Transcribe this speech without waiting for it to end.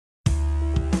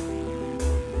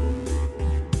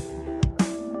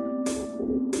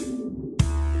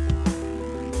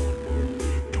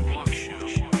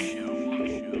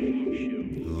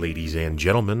Ladies and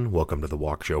gentlemen, welcome to the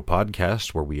Walk Show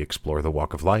podcast, where we explore the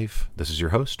walk of life. This is your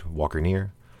host, Walker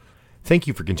Neer. Thank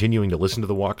you for continuing to listen to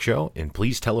the Walk Show, and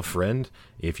please tell a friend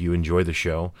if you enjoy the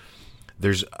show.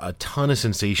 There's a ton of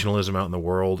sensationalism out in the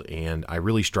world, and I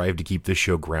really strive to keep this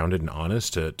show grounded and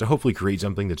honest to hopefully create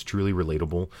something that's truly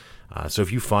relatable. So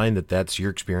if you find that that's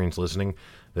your experience listening,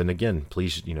 then again,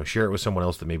 please share it with someone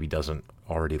else that maybe doesn't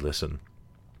already listen.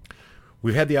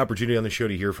 We've had the opportunity on the show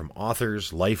to hear from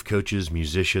authors, life coaches,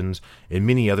 musicians, and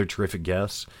many other terrific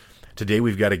guests. Today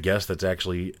we've got a guest that's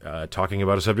actually talking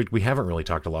about a subject we haven't really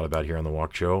talked a lot about here on the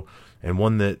Walk Show, and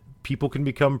one that people can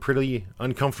become pretty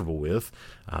uncomfortable with,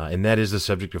 and that is the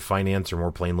subject of finance, or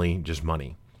more plainly, just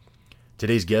money.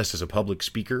 Today's guest is a public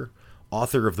speaker,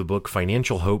 author of the book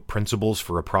Financial Hope: Principles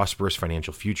for a Prosperous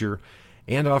Financial Future,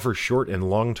 and offers short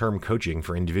and long-term coaching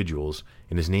for individuals,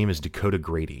 and his name is Dakota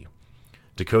Grady.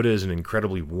 Dakota is an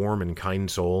incredibly warm and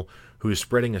kind soul who is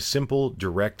spreading a simple,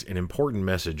 direct, and important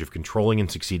message of controlling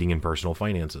and succeeding in personal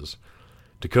finances.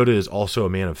 Dakota is also a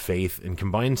man of faith and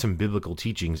combines some biblical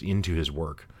teachings into his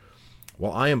work.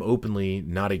 While I am openly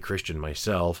not a Christian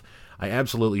myself, I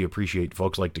absolutely appreciate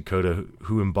folks like Dakota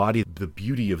who embody the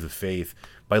beauty of the faith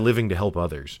by living to help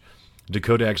others.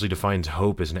 Dakota actually defines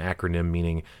HOPE as an acronym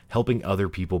meaning helping other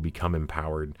people become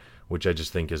empowered, which I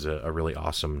just think is a really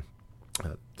awesome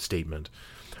statement.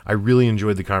 I really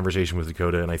enjoyed the conversation with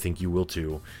Dakota, and I think you will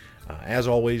too. As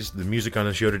always, the music on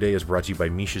the show today is brought to you by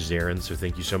Misha Zarin, so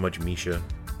thank you so much, Misha,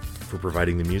 for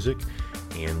providing the music.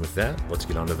 And with that, let's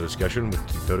get on to the discussion with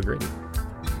Dakota Grady.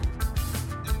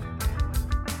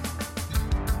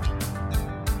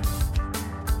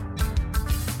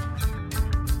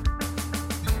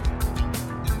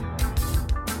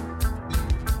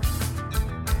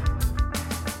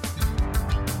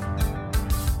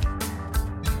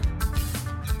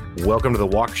 Welcome to the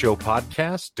Walk Show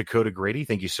podcast, Dakota Grady.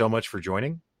 Thank you so much for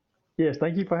joining. Yes,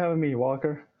 thank you for having me,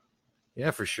 Walker.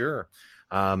 Yeah, for sure.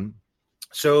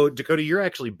 So, Dakota, you're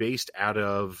actually based out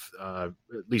of at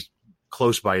least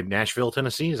close by Nashville,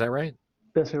 Tennessee. Is that right?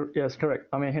 Yes, correct.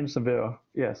 I'm in Hendersonville.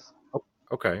 Yes. Oh,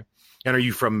 okay. And are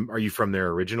you from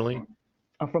there originally?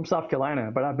 I'm from South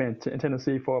Carolina, but I've been in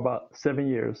Tennessee for about 7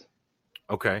 years.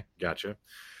 Okay, gotcha.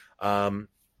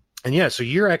 And yeah, so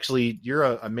you're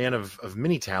a man of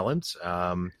many talents.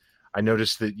 I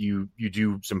noticed that you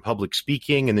do some public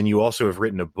speaking, and then you also have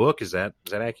written a book. Is that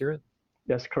accurate?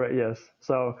 Yes, correct. Yes.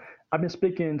 So I've been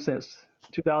speaking since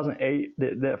 2008.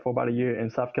 Did that for about a year in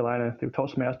South Carolina through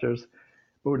Toastmasters.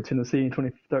 Moved to Tennessee in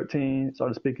 2013.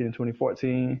 Started speaking in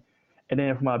 2014, and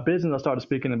then for my business, I started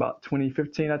speaking about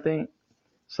 2015, I think.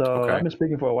 So okay. I've been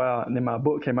speaking for a while, and then my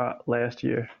book came out last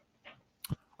year.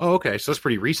 Oh, okay. So that's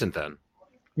pretty recent then.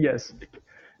 Yes,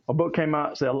 my book came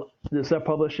out, so the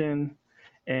self-publishing,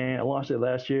 and I launched it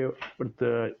last year with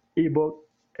the ebook,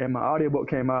 and my audiobook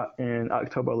came out in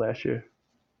October last year.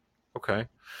 Okay,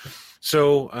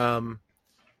 so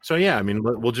yeah, I mean,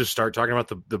 we'll just start talking about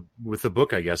the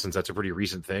book, I guess, since that's a pretty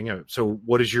recent thing. So,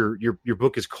 what is your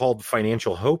book is called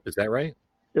Financial Hope? Is that right?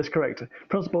 That's correct.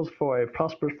 Principles for a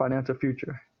Prosperous Financial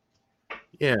Future.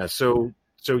 Yeah.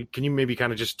 So can you maybe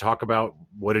kind of just talk about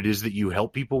what it is that you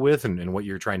help people with and what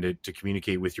you're trying to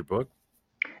communicate with your book?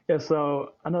 Yeah,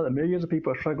 so I know that millions of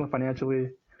people are struggling financially.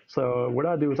 So what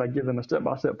I do is I give them a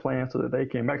step-by-step plan so that they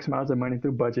can maximize their money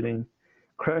through budgeting,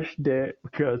 crush debt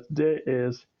because debt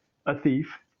is a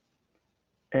thief,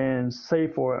 and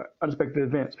save for unexpected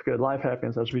events because life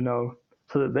happens, as we know,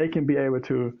 so that they can be able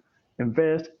to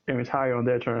invest and retire on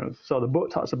their terms. So the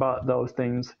book talks about those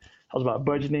things, talks about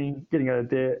budgeting, getting out of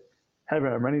debt, having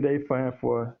a rainy day fund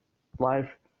for life,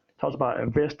 talks about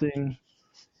investing,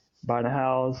 buying a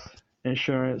house,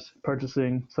 insurance,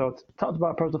 purchasing. So it talks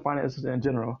about personal finances in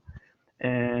general.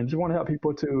 And just want to help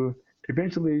people to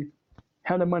eventually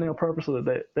have the money on purpose so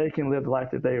that they can live the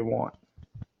life that they want.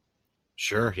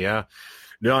 Sure, yeah.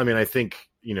 No, I mean, I think,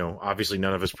 obviously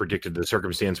none of us predicted the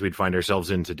circumstance we'd find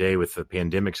ourselves in today with the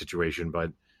pandemic situation,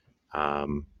 but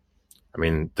I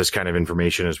mean, this kind of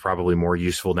information is probably more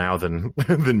useful now than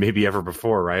maybe ever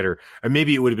before, right? Or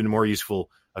maybe it would have been more useful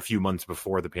a few months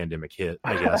before the pandemic hit,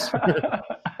 I guess.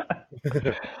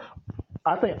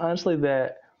 I think honestly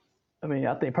I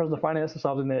think personal finance is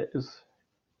something that is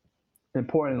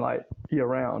important like year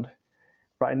round.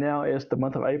 Right now it's the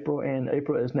month of April, and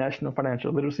April is National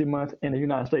Financial Literacy Month in the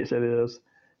United States, it is.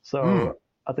 So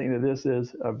I think that this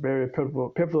is a very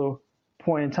pivotal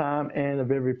point in time and a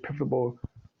very pivotal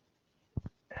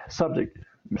subject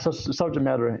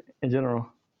matter in general.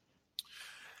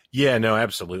 Yeah, no,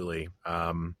 absolutely.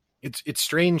 It's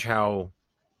strange how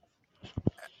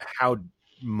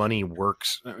money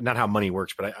works. Not how money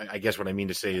works, but I guess what I mean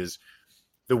to say is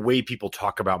the way people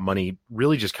talk about money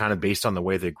really just kind of based on the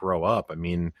way they grow up. I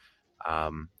mean,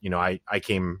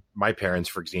 my parents,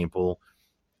 for example,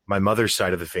 my mother's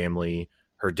side of the family,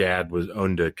 her dad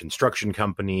owned a construction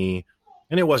company,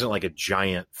 and it wasn't like a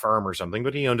giant firm or something,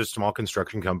 but he owned a small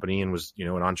construction company and was, an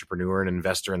entrepreneur and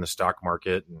investor in the stock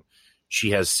market. And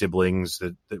she has siblings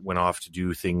that went off to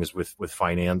do things with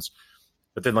finance.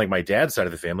 But then like my dad's side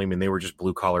of the family, I mean, they were just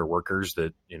blue collar workers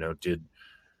that, did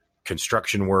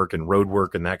construction work and road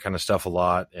work and that kind of stuff a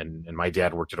lot. And my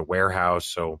dad worked at a warehouse.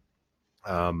 So,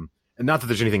 and not that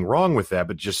there's anything wrong with that,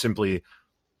 but just simply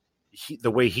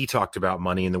the way he talked about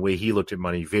money and the way he looked at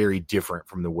money, very different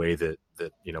from the way that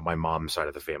my mom's side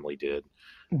of the family did.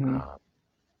 Mm-hmm.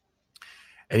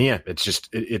 And yeah, it's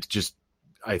just,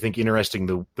 I think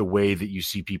interesting the way that you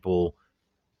see people,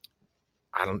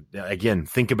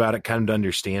 think about it kind of to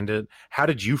understand it. How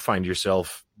did you find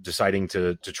yourself deciding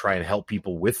to try and help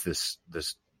people with this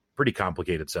pretty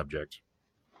complicated subject?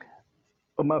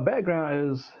 Well, my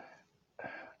background is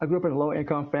I grew up in a low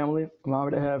income family. My mom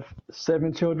would have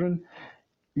 7 children.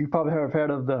 You probably have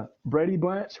heard of the Brady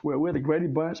bunch. We're the Grady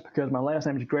bunch because my last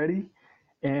name is Grady.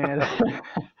 And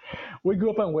we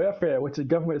grew up on welfare, which is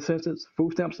government assistance,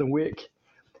 food stamps, and WIC.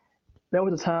 That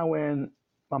was a time when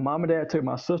my mom and dad took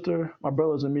my sister, my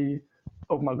brothers, and me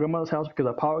over my grandmother's house because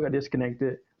our power got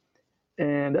disconnected.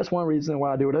 And that's one reason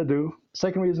why I do what I do.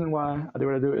 Second reason why I do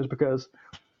what I do is because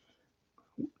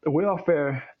the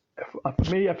welfare,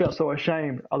 for me, I felt so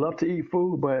ashamed. I love to eat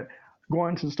food, but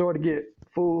going to the store to get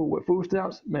food with food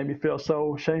stamps made me feel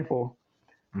so shameful.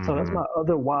 Mm-hmm. So that's my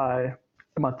other why.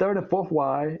 And my third and fourth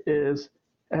why is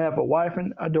I have a wife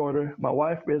and a daughter. My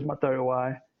wife is my third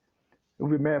why.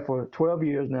 We've been married for 12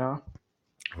 years now.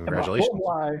 Congratulations. And my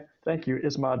fourth why, thank you,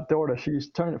 is my daughter. She's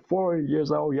turned 4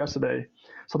 years old yesterday.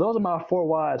 So those are my 4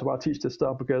 whys why I teach this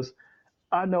stuff, because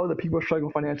I know that people are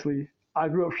struggling financially. I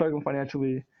grew up struggling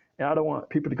financially, and I don't want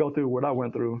people to go through what I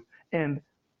went through. And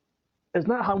it's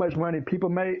not how much money people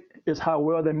make, it's how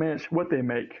well they manage what they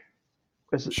make.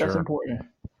 Sure. That's important.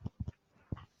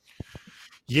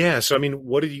 Yeah. So, I mean,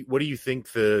 what do you think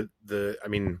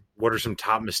what are some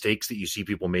top mistakes that you see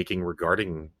people making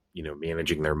regarding,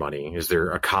 managing their money? Is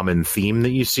there a common theme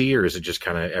that you see, or is it just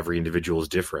kind of every individual is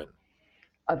different?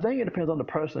 I think it depends on the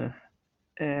person.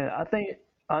 And I think,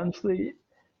 honestly,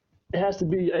 it has to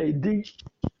be a deep,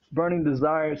 burning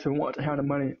desire to want to handle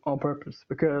money on purpose,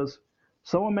 because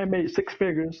someone may make 6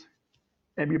 figures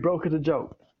and be broke as a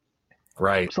joke.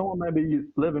 Right. Someone may be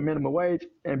living minimum wage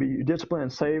and be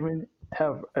disciplined, saving,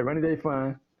 have a rainy day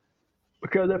fund,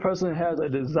 because that person has a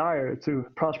desire to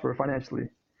prosper financially.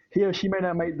 He or she may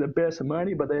not make the best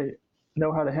money, but they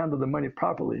know how to handle the money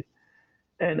properly.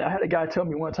 And I had a guy tell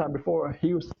me one time before,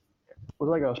 he was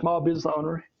like a small business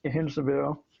owner in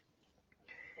Hendersonville.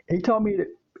 He told me that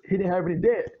he didn't have any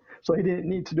debt, so he didn't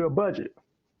need to do a budget.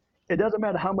 It doesn't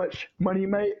matter how much money you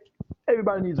make.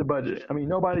 Everybody needs a budget. I mean,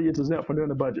 nobody is exempt from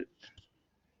doing a budget.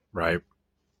 Right.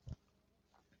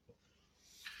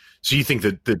 So you think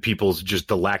that people's just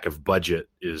the lack of budget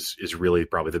is really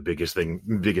probably the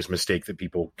biggest mistake that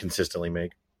people consistently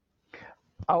make?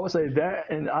 I would say that,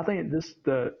 and I think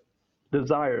the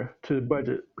desire to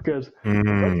budget, because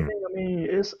budgeting,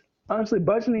 it's honestly,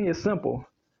 budgeting is simple.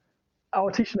 I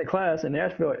was teaching a class in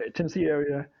Nashville, Tennessee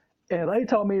area, and they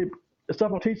told me the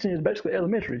stuff I'm teaching is basically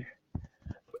elementary.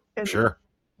 And sure.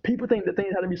 People think that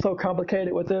things have to be so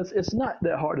complicated with this. It's not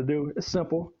that hard to do. It's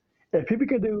simple. If people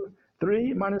can do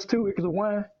 3 minus 2 equals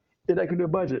 1, then they can do a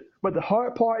budget. But the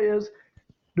hard part is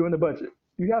doing the budget.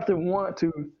 You have to want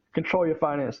to control your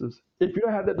finances. If you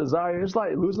don't have that desire, it's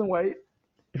like losing weight.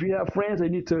 If you have friends that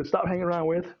you need to stop hanging around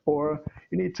with, or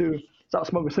you need to stop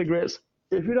smoking cigarettes,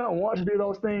 if you don't want to do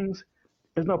those things,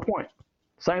 there's no point.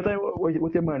 Same thing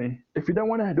with your money. If you don't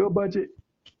want to do a budget,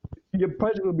 your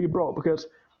budget will be broke, because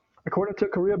according to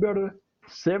Career Builder,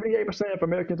 78% of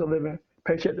Americans are living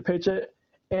paycheck to paycheck.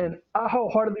 And I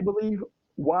wholeheartedly believe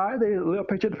why they live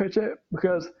paycheck to paycheck,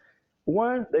 because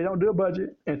 1, they don't do a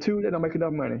budget, and 2, they don't make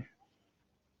enough money.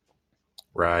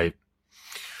 Right.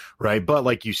 Right. But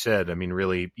like you said, I mean,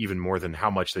 really, even more than how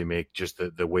much they make, just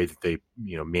the way that they,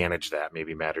 manage that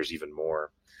maybe matters even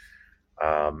more.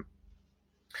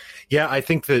 Yeah, I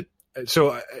think that,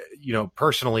 so,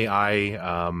 personally,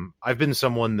 I've been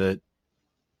someone that,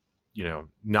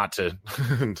 not to,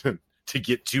 to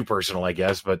get too personal, I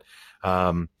guess, but,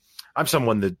 I'm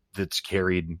someone that's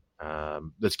carried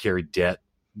debt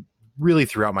really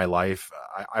throughout my life.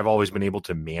 I've always been able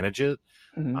to manage it.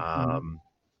 Mm-hmm.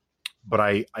 But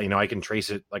I can trace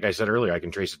it, like I said earlier, I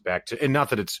can trace it back to, and not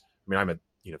that I'm a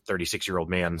 36-year-old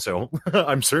man, so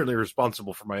I'm certainly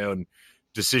responsible for my own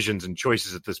decisions and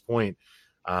choices at this point.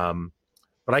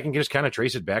 But but I can just kind of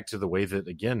trace it back to the way that,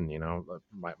 again,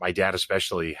 my dad,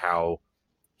 especially, how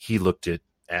he looked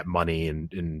at money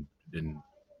and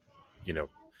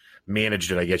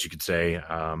managed it, I guess you could say.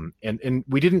 And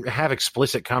we didn't have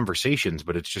explicit conversations,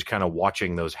 but it's just kind of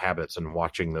watching those habits and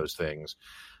watching those things.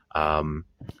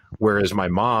 Whereas my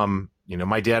mom,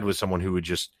 my dad was someone who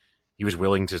he was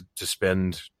willing to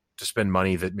spend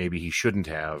money that maybe he shouldn't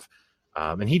have.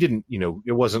 And he didn't,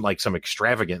 it wasn't like some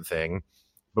extravagant thing,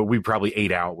 but we probably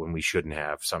ate out when we shouldn't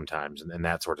have sometimes and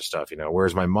that sort of stuff,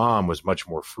 whereas my mom was much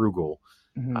more frugal.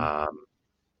 Mm-hmm.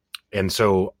 And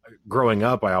so growing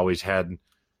up, I always had,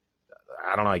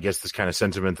 I don't know, I guess this kind of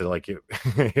sentiment that like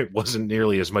it wasn't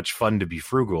nearly as much fun to be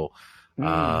frugal.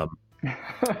 But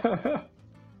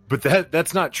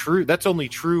that's not true. That's only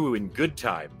true in good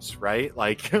times, right?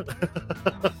 Like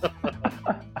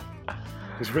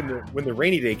because when the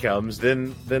rainy day comes,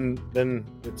 then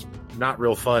it's not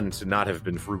real fun to not have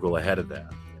been frugal ahead of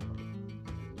that.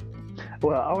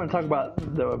 Well, I want to talk about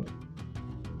the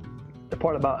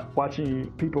part about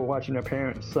people watching their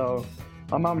parents. So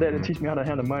my mom and dad didn't teach me how to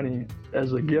handle money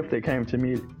as a gift that came to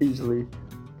me easily.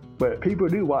 But people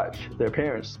do watch their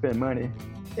parents spend money.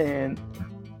 And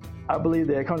I believe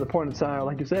there comes a point in time,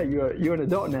 like you said, you're an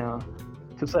adult now,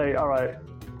 to say, all right,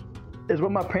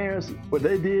 what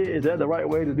they did, is that the right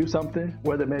way to do something?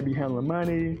 Whether it may be handling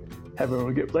money, having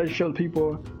a good relationship with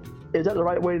people, is that the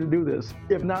right way to do this?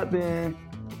 If not, then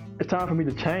it's time for me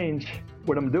to change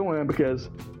what I'm doing, because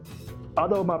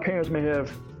although my parents may have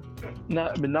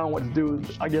not been knowing what to do,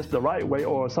 I guess the right way,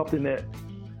 or something that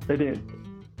they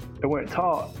weren't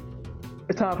taught,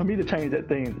 it's time for me to change that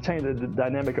thing, to change the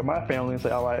dynamic of my family and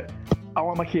say, all right, I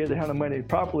want my kids to handle money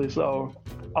properly. So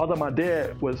although my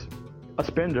dad was a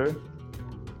spender,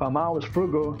 my mom was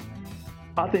frugal,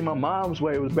 I think my mom's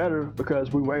way was better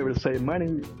because we were able to save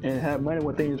money and have money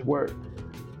when things worked,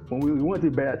 when we went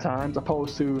through bad times,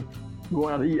 opposed to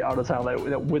going out to eat all the time like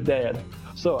with dad.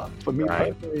 So for me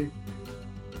personally,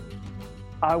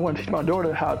 I want to teach my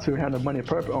daughter how to handle money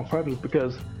on purpose,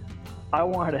 because I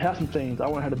want her to have some things. I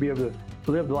want her to be able to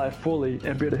live the life fully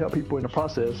and be able to help people in the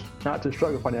process, not to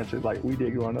struggle financially like we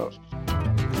did growing up.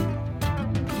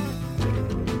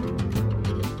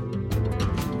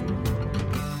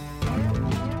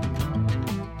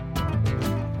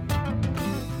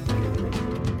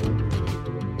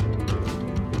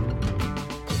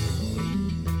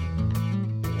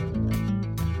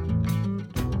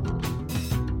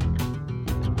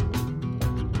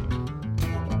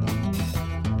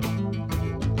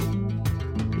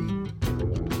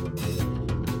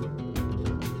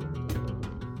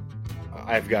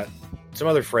 I've got some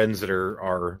other friends that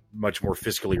are much more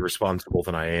fiscally responsible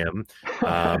than I am,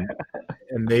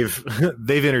 and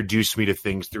they've introduced me to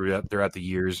things throughout the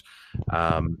years.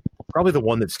 Probably the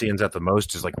one that stands out the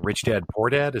most is like Rich Dad Poor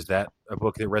Dad. Is that a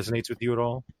book that resonates with you at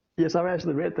all? Yes, I've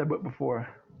actually read that book before.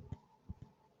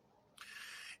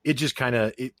 It just kind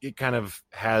of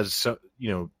has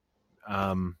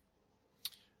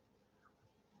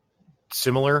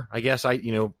similar, I guess,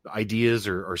 ideas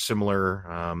or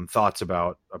similar thoughts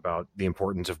about the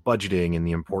importance of budgeting and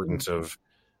the importance of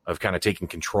kind of taking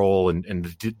control and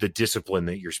the discipline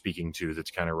that you're speaking to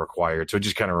that's kind of required. So it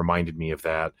just kind of reminded me of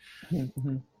that.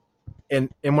 Mm-hmm. And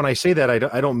when I say that,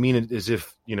 I don't mean it as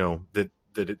if, that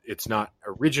it's not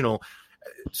original.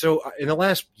 So in the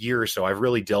last year or so, I've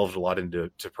really delved a lot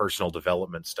into personal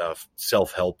development stuff.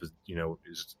 Self-help,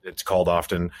 it's called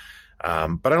often.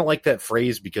 But I don't like that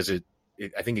phrase because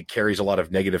I think it carries a lot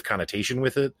of negative connotation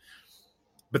with it.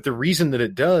 But the reason that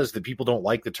it does, that people don't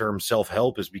like the term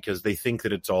self-help, is because they think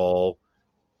that it's all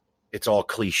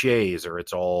cliches, or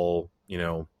it's all,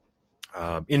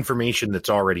 information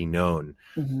that's already known.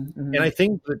 Mm-hmm, mm-hmm. And I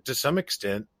think that to some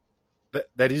extent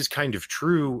that is kind of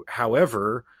true.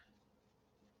 However,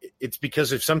 it's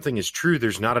because if something is true,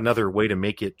 there's not another way to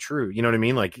make it true. You know what I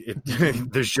mean? Like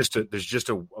there's just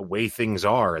a way things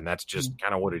are, and that's just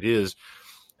kind of what it is.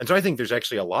 And so I think there's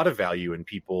actually a lot of value in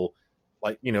people,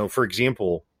 like, for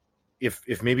example,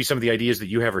 if maybe some of the ideas that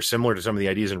you have are similar to some of the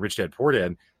ideas in Rich Dad Poor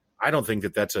Dad, I don't think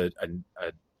that that's a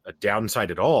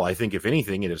downside at all. I think if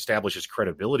anything, it establishes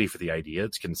credibility for the idea.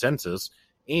 It's consensus,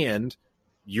 and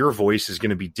your voice is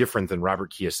going to be different than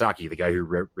Robert Kiyosaki, the guy who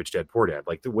wrote Rich Dad Poor Dad.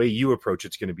 Like the way you approach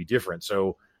it's going to be different.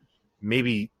 So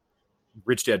maybe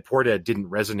Rich Dad Poor Dad didn't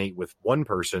resonate with one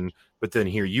person, but then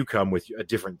here you come with a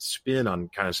different spin on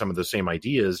kind of some of the same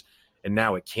ideas, and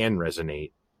now it can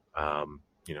resonate,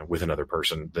 with another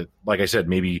person that, like I said,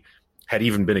 maybe had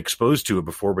even been exposed to it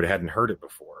before, but hadn't heard it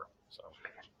before. So,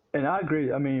 and I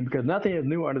agree. I mean, because nothing is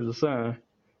new under the sun.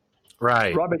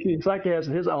 Right. Robert Kiyosaki has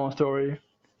his own story.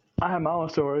 I have my own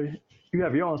story. you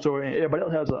have your own story, and everybody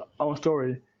else has their own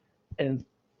story, and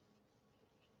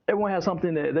everyone has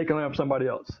something that they can learn from somebody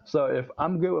else. So if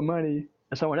I'm good with money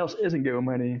and someone else isn't good with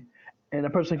money, and the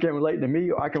person can relate to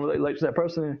me or I can relate to that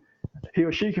person, he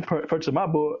or she can purchase my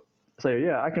book, say,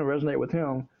 yeah, I can resonate with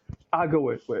him. I go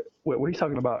with what he's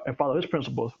talking about and follow his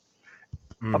principles.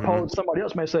 Mm-hmm. Opposed, somebody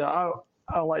else may say, I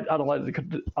don't like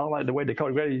the way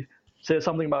Dakota Grady said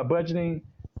something about budgeting.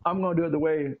 I'm going to do it the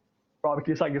way Robert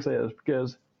Kiyosaki says,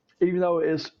 because even though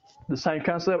it's the same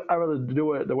concept, I rather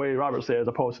do it the way Robert says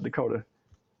opposed to Dakota.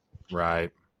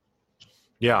 Right.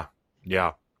 Yeah.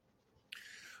 Yeah.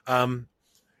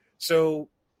 So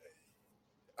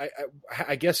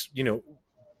I guess,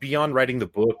 beyond writing the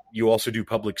book, you also do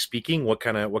public speaking. What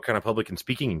kind of public and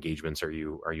speaking engagements are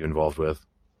you involved with?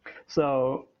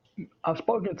 So I've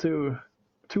spoken to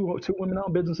two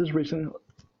women-owned businesses recently.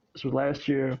 This was last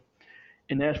year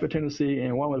in Nashville, Tennessee,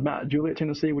 and one was Mount Juliet,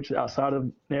 Tennessee, which is outside of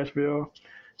Nashville.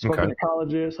 Spoken Okay. to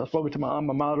colleges. I've spoken to my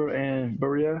alma mater in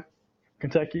Berea,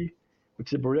 Kentucky,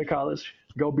 which is Berea College.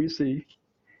 Go BC.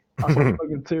 I've also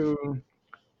spoken to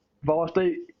Vol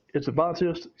State. It's a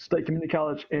volunteer state community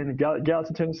college in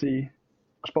Gallatin, Tennessee.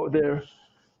 I spoke there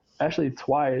actually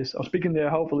twice. I'm speaking there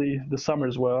hopefully this summer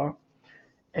as well.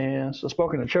 And so I've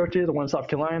spoken to churches, one in South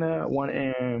Carolina, one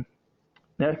in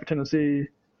Nashville, Tennessee,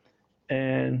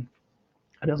 and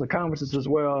I done some conferences as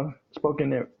well.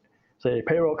 Spoken at, say, a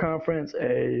payroll conference,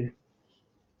 a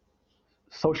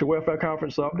social welfare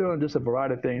conference. So I'm doing just a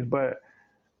variety of things, but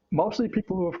mostly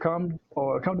people who have come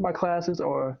to my classes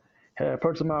or have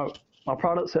purchased my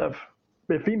products have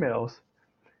been females.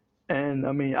 And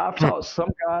I mean, I've taught some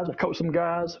guys, I've coached some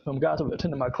guys have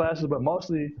attended my classes, but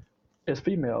mostly it's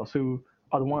females who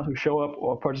are the ones who show up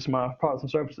or purchase my products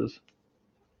and services.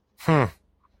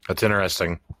 That's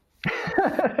interesting.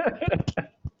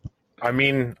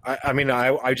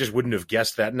 I just wouldn't have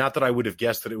guessed that. Not that I would have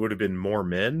guessed that it would have been more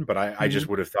men, but I just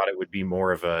would have thought it would be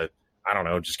more of a, I don't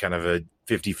know, just kind of a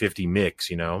 50-50 mix,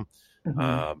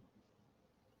 Mm-hmm.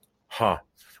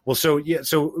 Well, so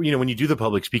when you do the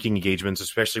public speaking engagements,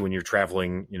 especially when you're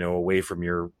traveling, away from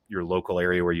your local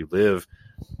area where you live,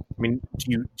 I mean,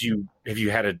 have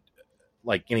you had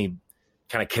any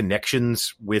kind of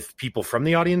connections with people from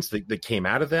the audience that came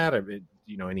out of that? I mean,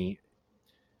 any,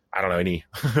 I don't know, any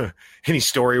any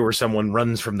story where someone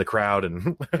runs from the crowd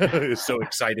and is so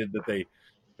excited that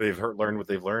they've learned what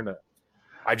they've learned.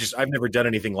 I've never done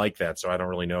anything like that, so I don't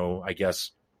really know, I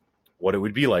guess, what it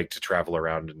would be like to travel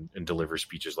around and deliver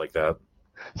speeches like that.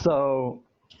 So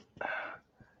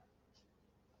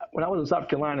when I was in South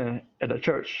Carolina at a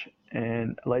church,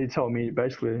 and a lady told me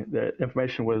basically that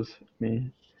information was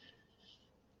me.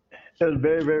 It was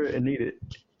very, very needed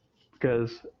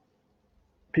because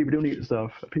people do need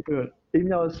stuff. People, even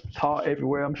though it's taught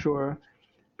everywhere, I'm sure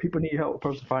people need help with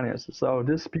personal finances. So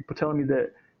this people telling me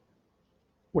that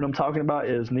what I'm talking about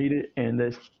is needed and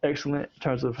it's excellent in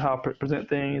terms of how I present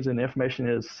things and the information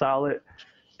is solid.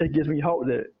 It gives me hope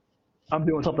that I'm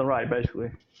doing something right,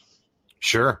 basically.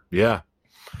 Sure. Yeah.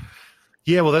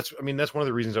 Yeah. Well, that's one of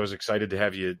the reasons I was excited to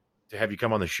have you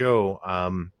come on the show.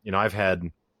 I've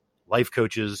had life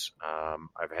coaches.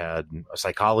 I've had a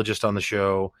psychologist on the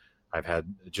show. I've had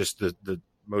just the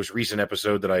most recent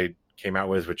episode that I came out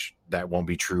with, which that won't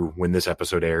be true when this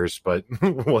episode airs, but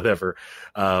whatever.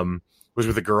 Was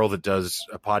with a girl that does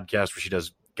a podcast where she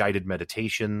does guided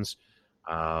meditations.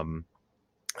 I've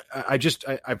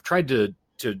tried to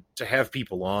have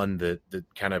people on that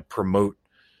kind of promote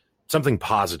something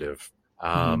positive.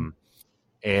 And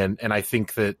I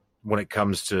think that when it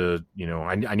comes to,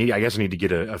 I guess I need to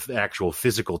get a actual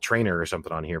physical trainer or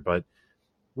something on here, but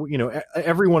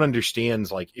everyone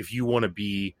understands, like, if you want to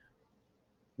be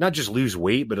not just lose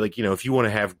weight, but if you want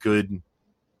to have good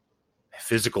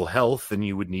physical health, then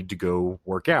you would need to go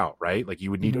work out, right? Like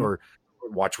you would need or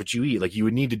watch what you eat. Like you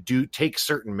would need to take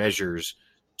certain measures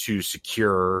to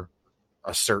secure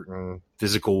a certain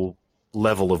physical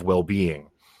level of well-being.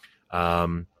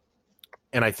 And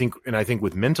I think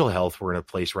with mental health, we're in a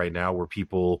place right now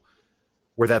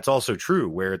where that's also true,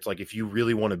 where it's like, if you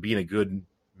really want to be in a good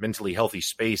mentally healthy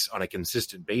space on a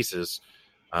consistent basis,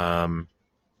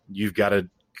 you've got to,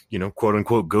 quote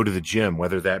unquote, go to the gym,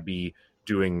 whether that be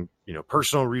doing,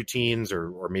 personal routines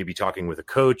or maybe talking with a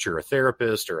coach or a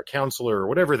therapist or a counselor or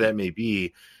whatever that may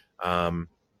be.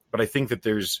 But I think that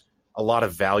there's a lot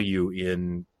of value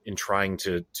in trying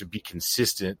to be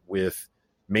consistent with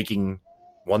making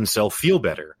oneself feel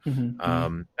better. Now,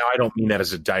 I don't mean that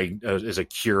as a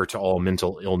cure to all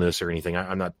mental illness or anything.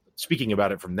 I'm not speaking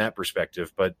about it from that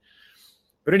perspective, but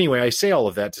anyway, I say all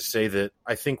of that to say that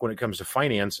I think when it comes to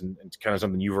finance and kind of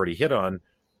something you've already hit on,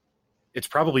 it's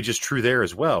probably just true there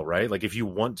as well, right? Like if you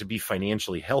want to be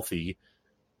financially healthy,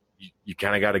 you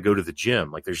kind of got to go to the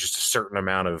gym. Like there's just a certain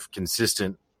amount of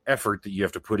consistent effort that you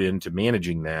have to put into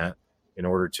managing that in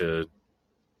order to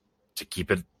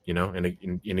keep it,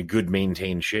 in a good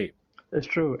maintained shape. It's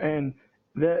true. And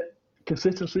that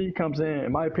consistency comes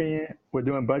in my opinion, with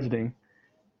doing budgeting.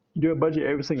 You do a budget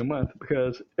every single month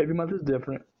because every month is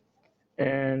different.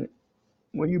 And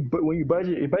when you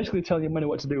budget, you're basically telling your money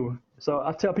what to do. So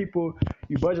I tell people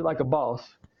you budget like a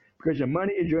boss because your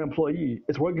money is your employee.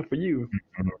 It's working for you.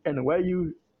 And the way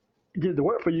you get it to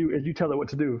work for you is you tell it what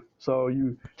to do. So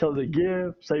you tell it to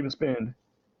give, save, and spend.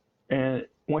 And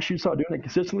once you start doing it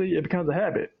consistently, it becomes a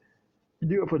habit. You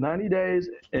do it for 90 days,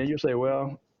 and you say,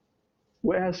 well,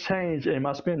 what has changed in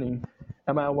my spending?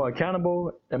 Am I more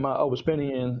accountable? Am I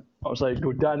overspending in, say,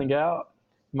 go dining out?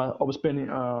 Am I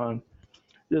overspending on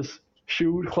just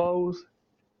shoes, clothes?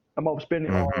 Am I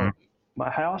overspending on my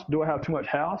house? Do I have too much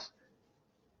house?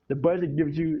 The budget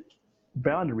gives you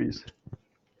boundaries,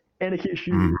 and it keeps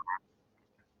you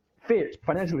fit,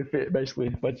 financially fit, basically.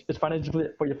 But it's financially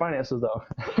fit for your finances, though.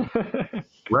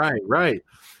 Right.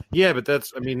 Yeah, but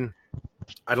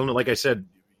I don't know. Like I said,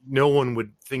 no one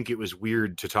would think it was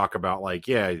weird to talk about, like,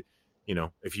 yeah,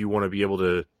 if you want to be able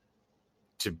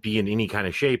to be in any kind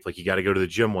of shape, like you got to go to the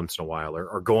gym once in a while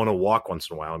or go on a walk once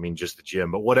in a while. I mean, just the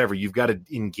gym, but whatever, you've got to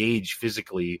engage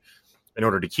physically in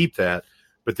order to keep that.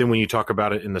 But then when you talk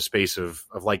about it in the space of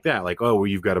like that, like, oh, well,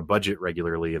 you've got to budget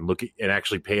regularly and look at, and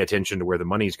actually pay attention to where the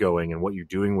money's going and what you're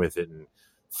doing with it and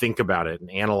think about it and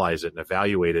analyze it and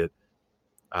evaluate it.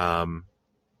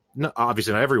 No,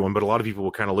 obviously not everyone, but a lot of people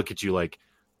will kind of look at you like,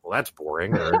 well, that's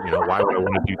boring, or why would I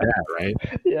want to do that, right?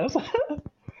 Yes.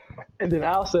 And then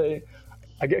I'll say,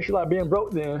 I guess you like being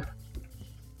broke then.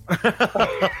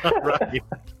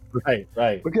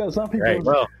 Right. Because some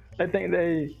people, they think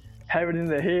they have it in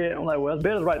their head. I'm like, well, it's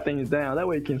better to write things down. That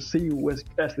way you can see what's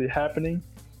actually happening.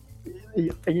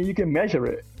 And you can measure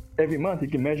it. Every month you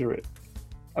can measure it.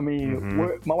 I mean,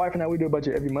 my wife and I, we do a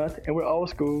budget every month, and we're old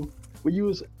school. We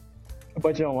use a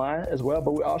budget online as well,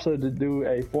 but we also do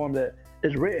a form that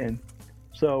is written.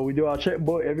 So we do our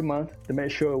checkbook every month to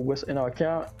make sure what's in our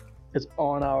account is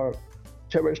on our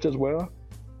check register as well.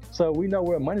 So we know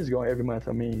where money's going every month.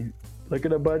 I mean, look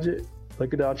at the budget,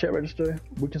 look at our check register.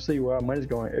 We can see where our money's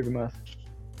going every month.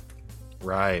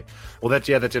 Right. Well, that's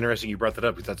interesting. You brought that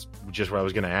up because that's just what I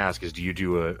was going to ask is, do you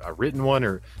do a written one,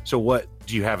 or so what,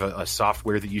 do you have a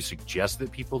software that you suggest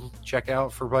that people check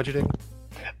out for budgeting?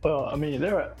 Well, I mean,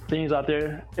 there are things out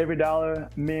there. Every Dollar,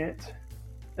 Mint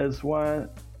is one.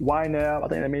 YNAB, I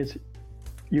think that means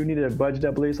you need a budget,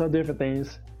 I believe. So different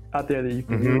things out there that you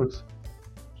can use.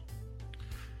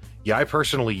 Yeah, I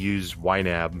personally use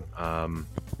YNAB,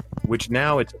 which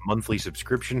now it's a monthly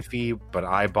subscription fee, but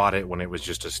I bought it when it was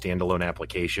just a standalone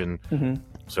application.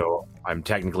 So I'm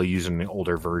technically using an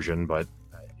older version, but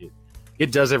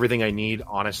it does everything I need.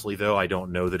 Honestly, though, I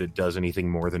don't know that it does anything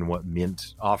more than what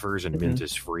Mint offers, and Mint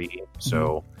is free.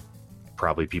 So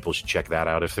probably people should check that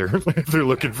out if they're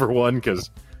looking for one, because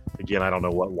again, I don't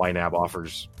know what YNAB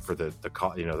offers for the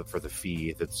for the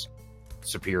fee that's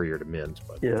superior to Mint,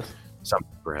 but yes,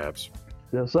 something perhaps.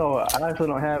 Yeah, so I actually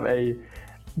don't have a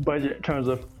budget in terms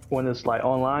of when it's like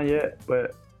online yet,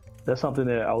 but that's something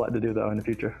that I would like to do though in the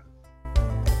future.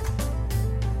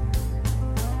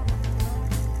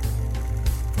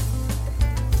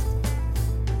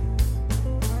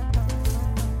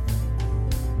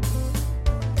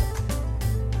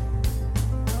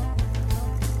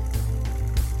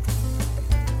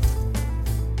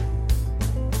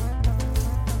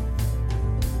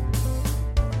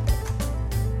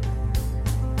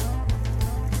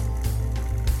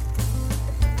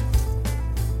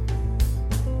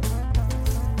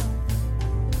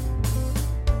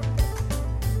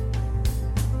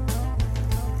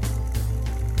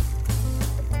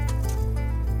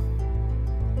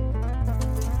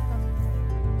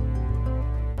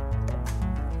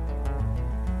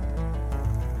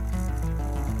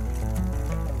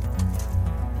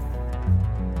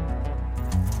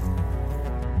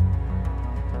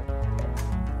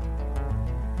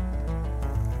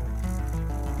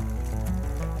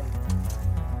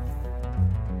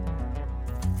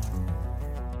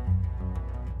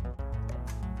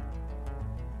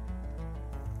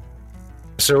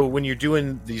 So when you're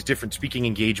doing these different speaking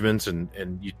engagements,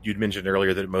 and you'd mentioned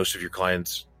earlier that most of your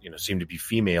clients, seem to be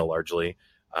female largely.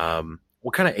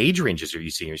 What kind of age ranges are you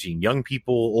seeing? Are you seeing young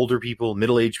people, older people,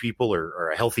 middle-aged people,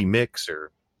 or a healthy mix,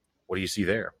 or what do you see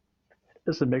there?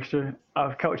 It's a mixture.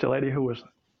 I've coached a lady who was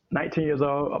 19 years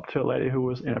old up to a lady who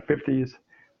was in her 50s.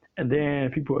 And then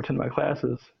people who attend my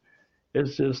classes,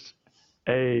 it's just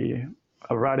a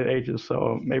a variety of ages.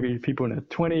 So maybe people in their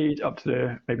 20s up to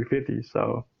their maybe 50s.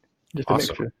 So just a Awesome.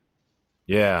 mixture.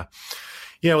 Yeah.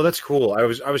 Yeah. Well, that's cool. I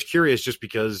was curious just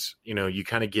because, you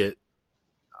kind of get,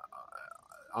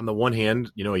 on the one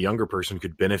hand, a younger person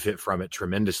could benefit from it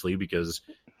tremendously because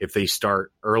if they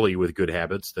start early with good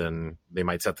habits, then they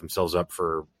might set themselves up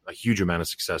for a huge amount of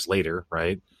success later,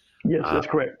 right? Yes, Uh, that's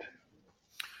correct.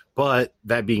 but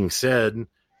that being said,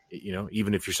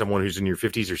 even if you're someone who's in your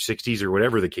 50s or 60s or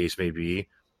whatever the case may be,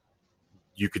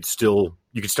 you could still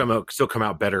come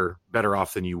out better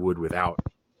off than you would without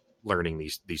learning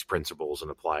these principles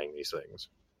and applying these things.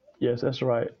 Yes, that's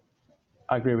right.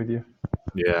 I agree with you.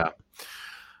 Yeah.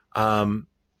 Um,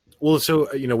 well, so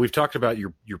we've talked about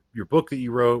your book that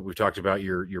you wrote. We've talked about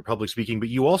your public speaking, but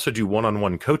you also do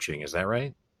one-on-one coaching. Is that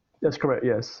right? That's correct.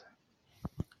 Yes.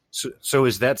 So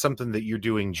is that something that you're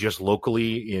doing just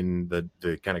locally in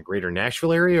the kind of greater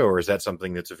Nashville area, or is that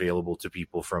something that's available to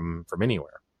people from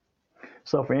anywhere?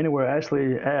 So for anywhere,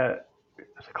 actually, at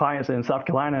clients in South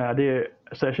Carolina, I did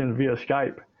a session via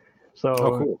Skype. Oh, So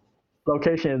cool.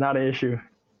 location is not an issue.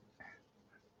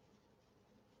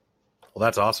 Well,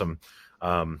 that's awesome.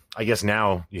 I guess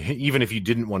now, even if you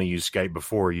didn't want to use Skype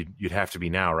before, you'd have to be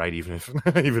now, right? Even if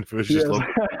even if it was just Yes.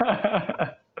 local.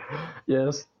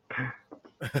 Yes.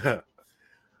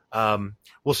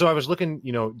 Well, so I was looking,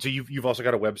 so you've also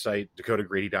got a website,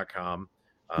 dakotagrady.com,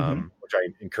 Mm-hmm. which I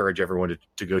encourage everyone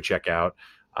to go check out.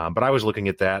 But I was looking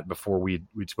at that before we'd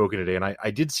spoken today, and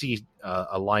I did see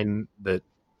a line that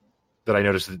I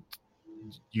noticed that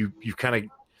you kind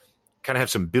of have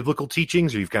some biblical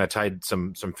teachings, or you've kind of tied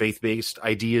some faith-based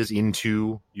ideas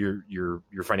into your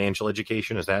financial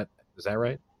education. Is that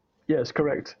right? Yes,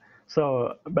 correct.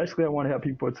 So basically, I want to help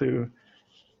people to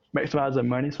maximize their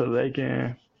money so they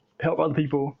can help other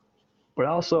people, but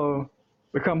also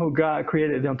become who God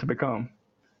created them to become.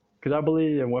 Because I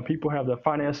believe that when people have their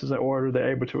finances in order,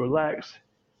 they're able to relax,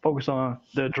 focus on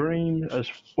their dreams,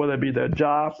 whether it be their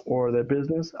job or their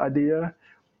business idea,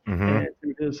 Mm-hmm. and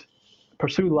to just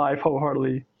pursue life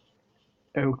wholeheartedly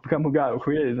and become who God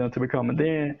created them to become. And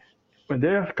then when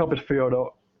their cup is filled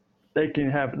up, they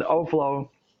can have the overflow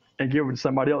and give it to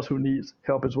somebody else who needs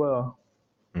help as well.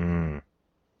 Mm.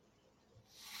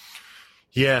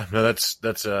 Yeah, no,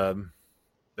 that's a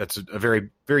very,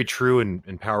 very true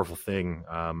and powerful thing.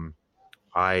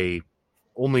 I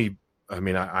only, I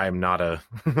mean, I'm not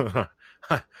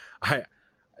I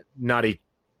not a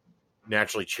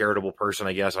naturally charitable person,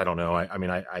 I guess. I don't know. I mean,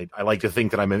 I like to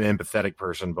think that I'm an empathetic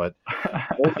person, but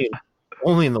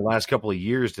only in the last couple of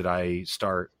years did I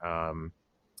start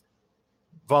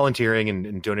volunteering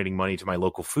and donating money to my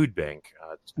local food bank.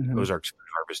 Mm-hmm. Ozarks Food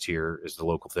Harvest here is the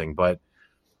local thing, but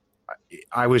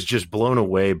I was just blown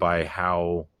away by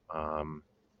how,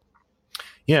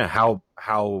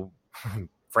 how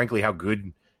frankly, how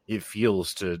good it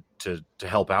feels to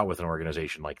help out with an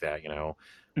organization like that,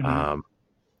 Mm-hmm. um,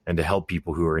 and to help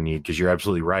people who are in need. Because you're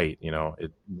absolutely right.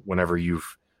 Whenever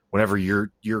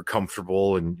you're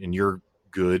comfortable and you're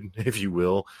good, if you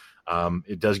will,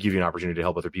 it does give you an opportunity to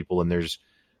help other people. And there's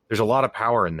a lot of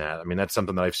power in that. I mean, that's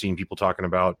something that I've seen people talking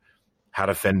about, how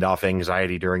to fend off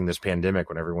anxiety during this pandemic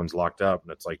when everyone's locked up.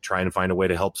 And it's like trying to find a way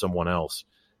to help someone else.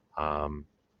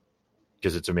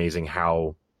 Because it's amazing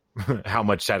how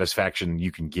much satisfaction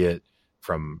you can get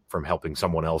from helping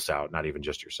someone else out, not even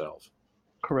just yourself.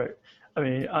 Correct. I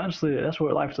mean, honestly, that's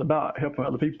what life's about, helping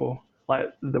other people.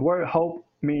 Like the word hope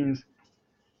means,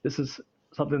 this is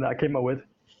something that I came up with,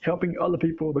 helping other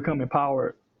people become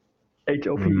empowered,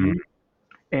 HOPE. Mm-hmm.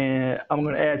 And I'm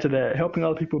going to add to that, helping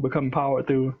other people become empowered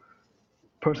through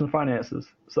personal finances.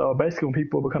 So basically, when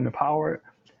people become empowered,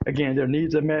 again, their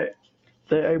needs are met,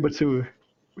 they're able to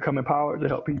become empowered to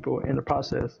help people in the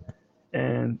process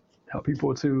and help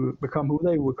people to become who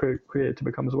they were created to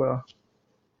become as well.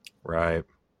 Right.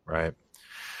 Well,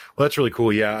 that's really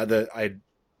cool. Yeah.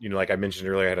 Like I mentioned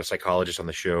earlier, I had a psychologist on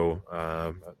the show,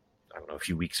 I don't know, a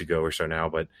few weeks ago or so now,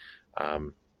 but,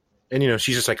 and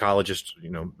she's a psychologist,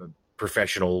 a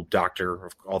professional doctor,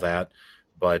 all that,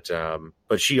 but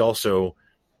she also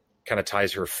kind of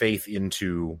ties her faith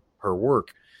into her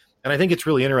work. And I think it's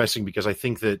really interesting because I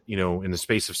think that, in the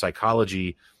space of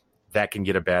psychology, that can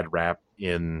get a bad rap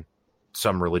in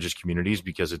some religious communities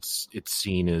because it's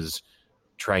seen as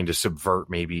trying to subvert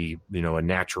maybe, a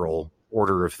natural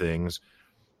order of things.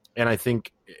 And I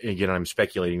think, again, I'm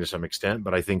speculating to some extent,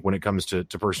 but I think when it comes to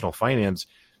personal finance,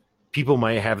 people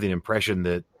might have the impression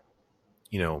that,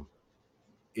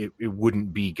 it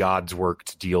wouldn't be God's work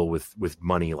to deal with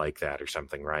money like that or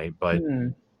something. Right. But,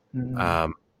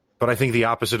 Mm-hmm. but I think the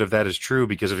opposite of that is true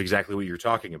because of exactly what you're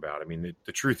talking about. I mean,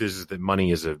 the truth is that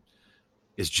money is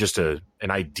is just an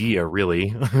idea,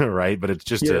 really, right? But it's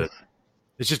just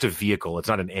Yes, a vehicle. It's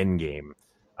not an end game.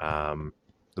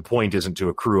 The point isn't to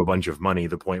accrue a bunch of money.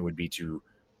 The point would be to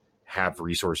have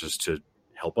resources to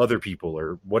help other people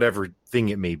or whatever thing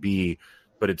it may be,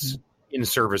 but it's in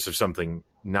service of something,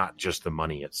 not just the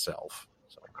money itself.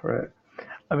 So. correct.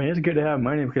 I mean, it's good to have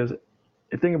money because if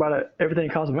you think about it, everything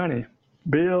costs money.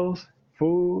 Bills,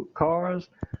 food, cars.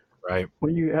 Right.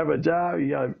 When you have a job, you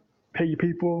got to pay your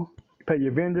people, pay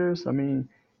your vendors. I mean,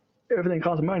 everything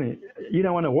costs money. You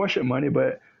don't want to worship money,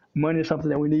 but money is something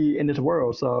that we need in this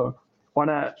world. So why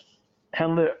not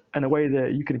handle it in a way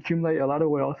that you can accumulate a lot of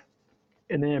wealth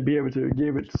and then be able to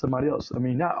give it to somebody else? I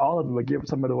mean, not all of it, but give it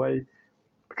some of the way.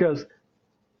 Because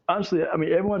honestly, I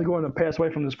mean, everyone's going to pass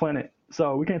away from this planet.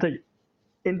 So we can't take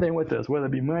anything with us, whether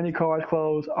it be money, cars,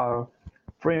 clothes, our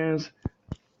friends.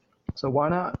 So why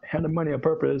not handle money on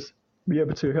purpose, be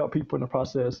able to help people in the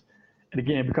process, and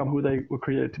again, become who they were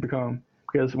created to become?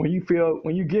 Because when you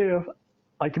give,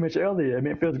 like you mentioned earlier, I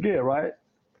mean, it feels good, right?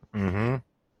 Mm-hmm.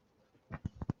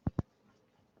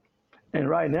 And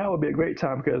right now would be a great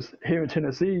time because here in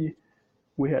Tennessee,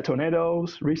 we had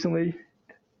tornadoes recently,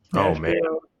 Oh man.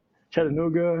 Nashville,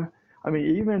 Chattanooga. I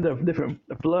mean, even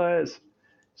the floods.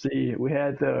 See, we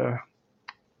had the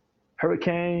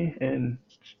hurricane in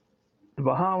the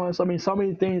Bahamas. I mean, so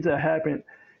many things that happened.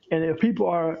 And if people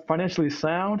are financially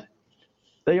sound,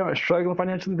 they aren't struggling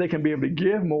financially, they can be able to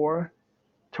give more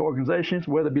to organizations,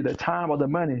 whether it be their time or their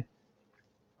money.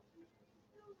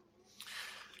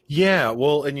 Yeah,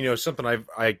 well, and something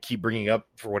I keep bringing up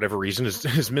for whatever reason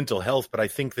is mental health, but I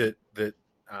think that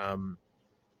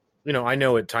I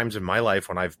know at times in my life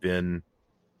when I've been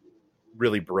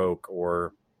really broke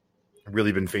or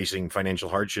really been facing financial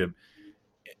hardship,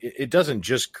 it doesn't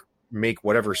just make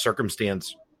whatever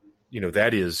circumstance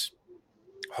that is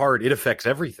hard. It affects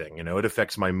everything. It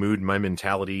affects my mood, my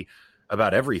mentality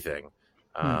about everything.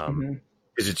 Mm-hmm.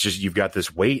 Because it's just you've got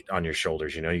this weight on your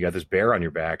shoulders. You got this bear on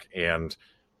your back, and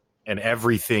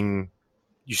everything,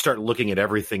 you start looking at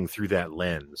everything through that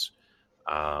lens.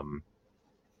 And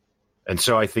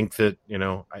so I think that,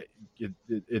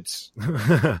 it's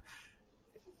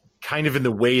kind of in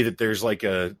the way that there's like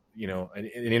an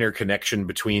interconnection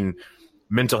between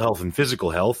mental health and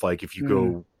physical health. Like if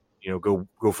you go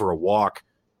for a walk,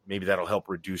 maybe that'll help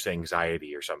reduce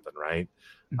anxiety or something. Right.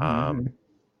 Mm-hmm.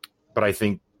 But I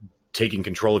think taking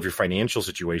control of your financial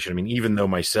situation, I mean, even though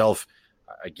myself,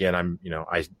 again,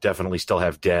 I definitely still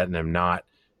have debt and I'm not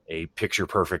a picture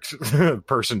perfect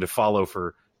person to follow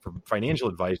for financial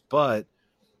advice, but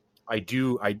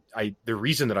the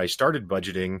reason that I started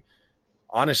budgeting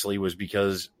honestly was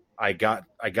because I got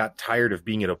tired of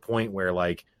being at a point where,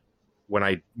 like, when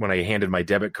I handed my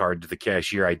debit card to the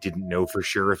cashier, I didn't know for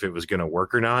sure if it was going to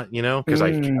work or not, because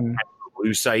I had a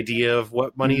loose idea of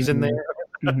what money's in there.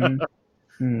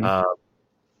 Mm-hmm.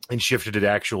 And shifted to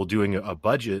actual doing a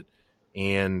budget,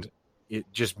 and it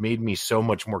just made me so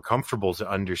much more comfortable to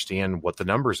understand what the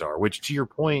numbers are, which, to your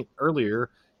point earlier,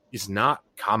 is not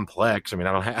complex. I mean,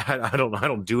 I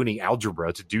don't do any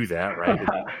algebra to do that, right?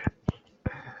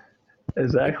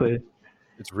 Exactly.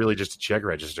 It's really just a check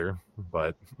register,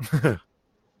 but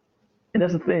And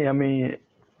that's the thing. I mean,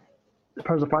 the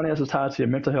personal finance is tied to your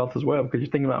mental health as well because you're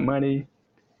thinking about money.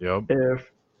 yep. If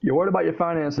you're worried about your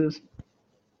finances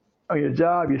on your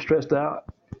job, you're stressed out.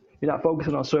 You're not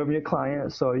focusing on serving your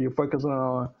clients, so you're focusing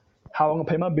on how I'm gonna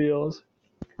pay my bills.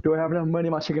 Do I have enough money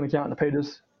in my checking account to pay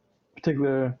this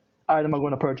particular item I'm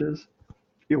going to purchase?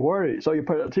 You're worried, so your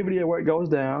productivity at work goes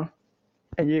down,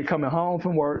 and you're coming home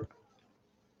from work,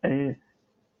 and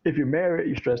if you're married,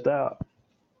 you're stressed out.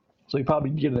 So you probably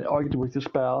get in an argument with your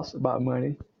spouse about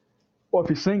money, or if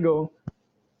you're single,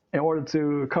 in order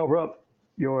to cover up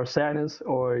your sadness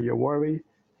or your worry,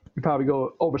 you probably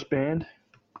go overspend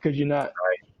because you're not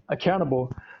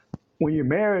accountable. When you're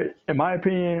married, in my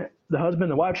opinion, the husband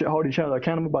and the wife should hold each other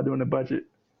accountable by doing a budget.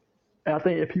 And I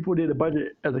think if people did a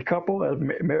budget as a couple, as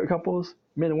married couples,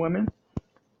 men and women,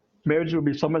 marriage would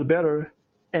be so much better.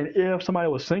 And if somebody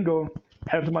was single,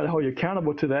 having somebody hold you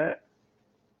accountable to that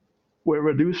would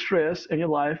reduce stress in your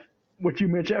life, which you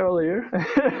mentioned earlier.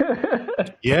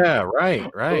 Yeah, right.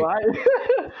 Right?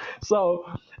 So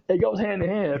it goes hand in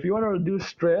hand. If you want to reduce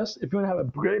stress, if you want to have a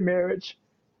great marriage,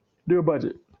 do a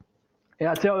budget. And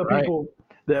I tell the people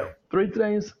that three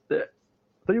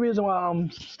reasons why I'm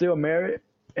still married,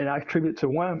 and I attribute to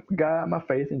one, God, my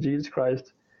faith in Jesus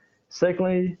Christ.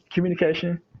 Secondly,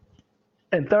 communication.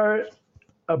 And third,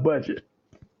 a budget.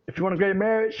 If you want a great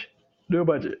marriage, do a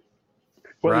budget.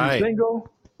 Whether you're single,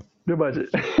 do a budget.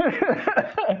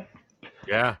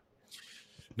 Yeah.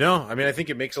 No, I mean, I think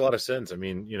it makes a lot of sense. I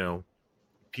mean,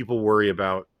 people worry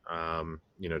about,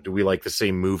 do we like the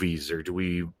same movies, or do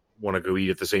we want to go eat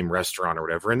at the same restaurant or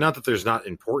whatever? And not that there's not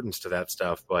importance to that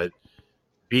stuff, but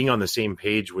being on the same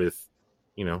page with,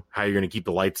 how you're going to keep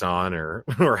the lights on, or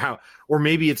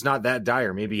maybe it's not that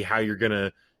dire. Maybe how you're going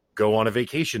to go on a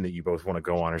vacation that you both want to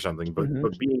go on or something, but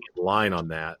being in line on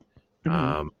that,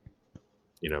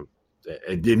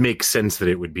 it makes sense that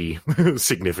it would be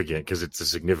significant, because it's a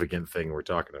significant thing we're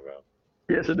talking about.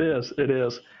 Yes, it is. It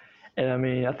is. And I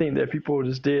mean, I think that people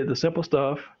just did the simple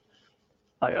stuff,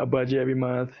 like a budget every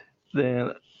month,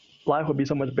 then life would be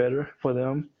so much better for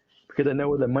them, because they know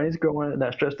where their money's going, they're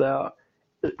not stressed out,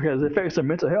 because it affects their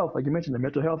mental health. Like you mentioned, the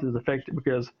mental health is affected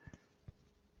because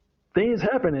things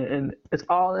happen, and it's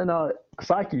all in our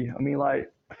psyche. I mean,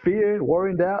 like fear,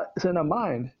 worry, doubt, it's in our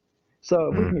mind. So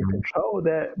we can control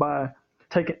that by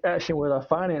taking action with our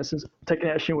finances, taking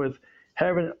action with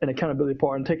having an accountability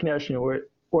partner, taking action with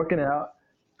working out,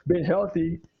 being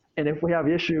healthy. And if we have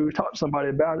issues, talk to somebody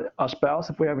about it. Our spouse,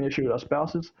 if we have an issue with our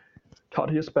spouses, talk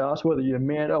to your spouse, whether you're a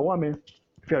man or woman.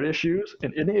 If you have issues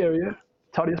in any area,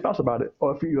 talk to your spouse about it.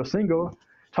 Or if you're single,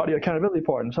 talk to your accountability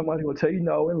partner, somebody who will tell you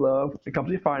no in love when it comes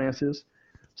to your finances,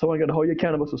 someone going to hold you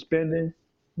accountable to spending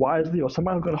wisely, or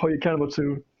somebody who's going to hold you accountable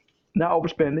to not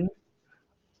overspending,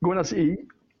 going out to eat,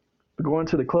 going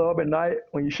to the club at night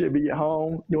when you should be at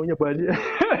home doing your budget.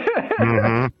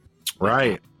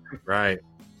 Right.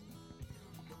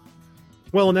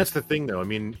 Well, and that's the thing, though. I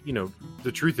mean,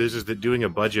 the truth is that doing a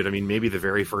budget, I mean, maybe the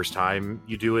very first time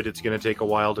you do it, it's going to take a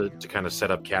while to kind of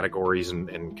set up categories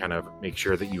and kind of make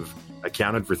sure that you've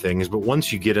accounted for things. But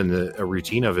once you get in a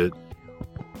routine of it,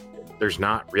 there's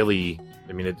not really,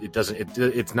 I mean,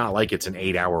 it's not like it's an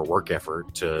 8-hour work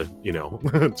effort to,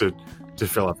 to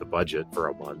fill out the budget for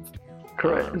a month.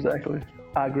 Correct. Exactly.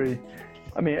 I agree.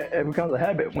 I mean, it becomes a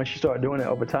habit once you start doing it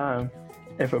over time.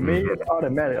 And for me, it's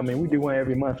automatic. I mean, we do one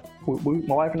every month.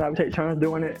 My wife and I, we take turns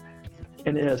doing it,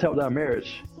 and it has helped our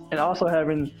marriage. And also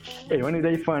having a rainy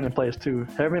day fund in place too.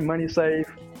 Having money saved,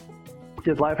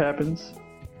 because life happens.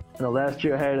 Last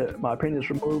year I had my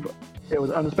appendix removed. It was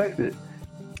unexpected.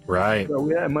 Right. So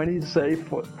we had money to save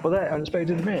for that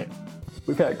unexpected event.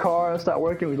 We've had cars stop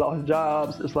working. We lost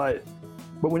jobs. It's like,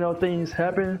 but we know things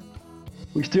happen.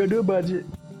 We still do a budget,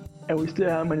 and we still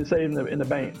have money saved in the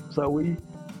bank. So we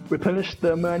replenish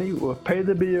the money, we'll pay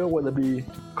the bill, whether it be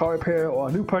car repair or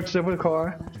a new purchase of a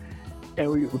car,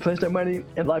 and we replenish that money,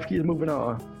 and life keeps moving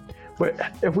on. But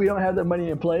if we don't have that money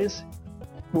in place,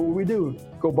 what will we do?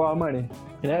 Go borrow money.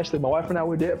 And actually, my wife and I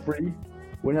were debt free.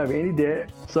 We didn't have any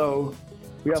debt, so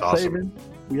we have savings.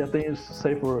 We have things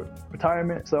saved for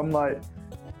retirement. So I'm like,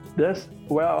 that's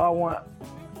where I want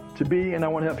to be, and I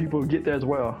want to help people get there as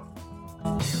well.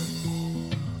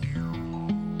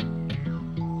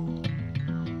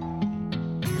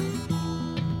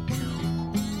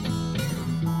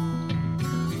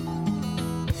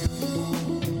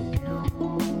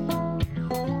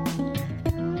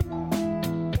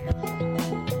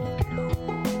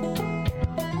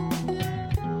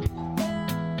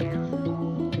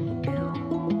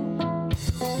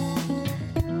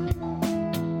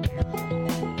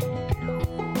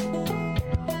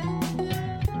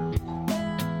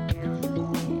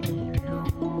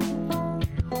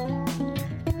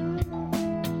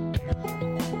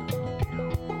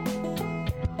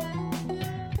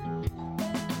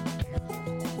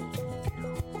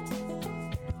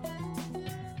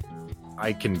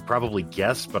 I can probably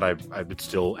guess, but I would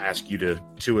still ask you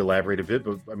to elaborate a bit.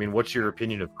 But I mean, what's your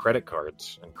opinion of credit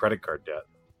cards and credit card debt?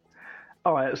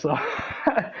 All right, so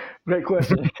great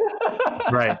question.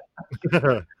 Right.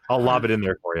 I'll lob it in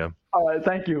there for you. All right,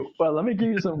 thank you. Well, let me give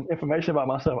you some information about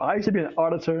myself. I used to be an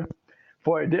auditor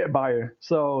for a debt buyer.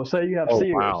 So say you have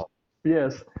Sears. Wow.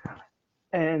 Yes.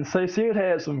 And say Sears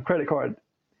had some credit card.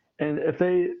 And if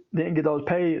they didn't get those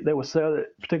paid, they would sell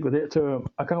that particular debt to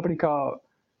a company called,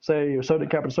 say,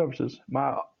 Resurgent Capital Services,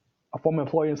 a former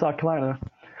employee in South Carolina.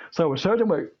 So Resurgent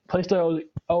would place those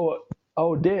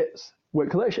old debts with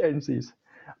collection agencies.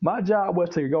 My job was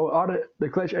to go audit the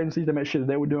collection agencies to make sure that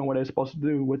they were doing what they're supposed to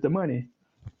do with the money.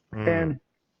 And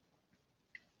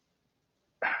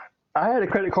I had a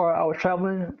credit card. I was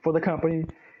traveling for the company.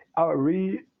 I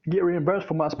would get reimbursed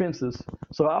for my expenses.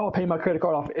 So I would pay my credit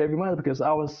card off every month because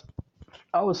I was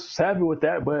savvy with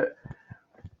that. But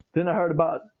then I heard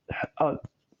about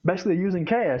basically using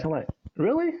cash. I'm like,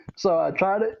 really? So I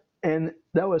tried it, and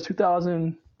that was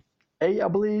 2008, I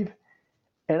believe.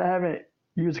 And I haven't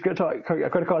used a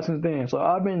credit card since then. So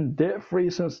I've been debt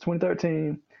free since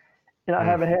 2013, and I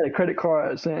haven't had a credit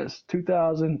card since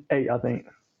 2008, I think.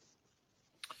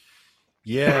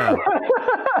 Yeah.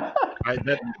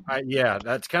 Yeah,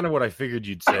 that's kind of what I figured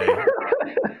you'd say.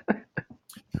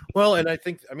 Well, and I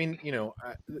think, I mean,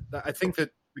 I think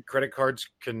that the credit cards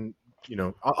can,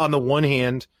 on the one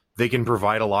hand, they can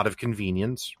provide a lot of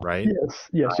convenience, right?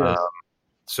 Yes.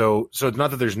 So it's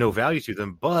not that there's no value to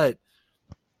them, but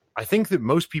I think that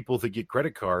most people that get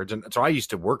credit cards, and so I used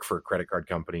to work for a credit card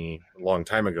company a long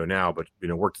time ago now, but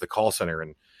worked at the call center,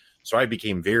 and so I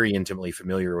became very intimately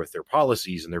familiar with their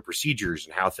policies and their procedures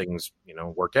and how things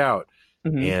work out,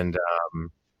 Mm-hmm.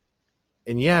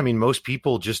 and yeah, I mean, most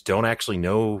people just don't actually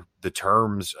know the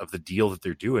terms of the deal that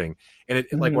they're doing, and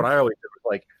like Mm-hmm. what I always do is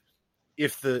like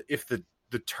if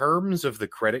the terms of the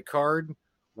credit card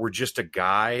were just a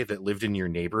guy that lived in your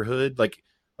neighborhood, like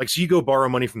so you go borrow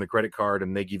money from the credit card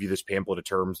and they give you this pamphlet of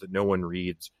terms that no one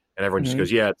reads and everyone just Mm-hmm.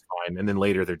 goes, yeah, it's fine, and then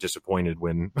later they're disappointed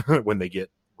when when they get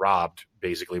robbed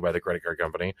basically by the credit card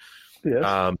company. Yes.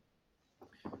 Um,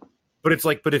 but it's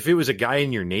like, but if it was a guy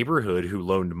in your neighborhood who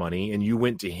loaned money and you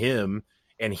went to him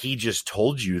and he just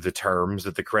told you the terms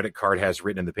that the credit card has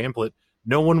written in the pamphlet,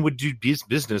 no one would do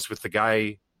business with the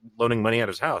guy loaning money out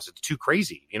of his house. It's too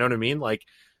crazy. You know what I mean? Like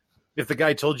if the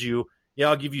guy told you, yeah,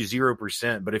 I'll give you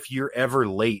 0%, but if you're ever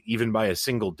late, even by a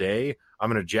single day, I'm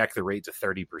going to jack the rate to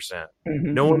 30%.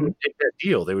 Mm-hmm. No one Mm-hmm. would take that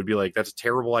deal. They would be like, that's a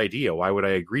terrible idea. Why would I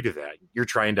agree to that? You're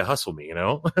trying to hustle me,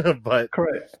 but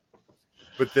Correct.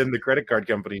 then the credit card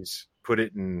companies put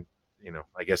it in,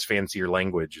 I guess fancier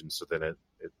language, and so then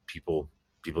people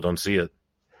don't see it.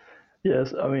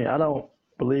 Yes. I mean, I don't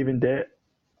believe in debt.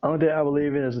 Only debt I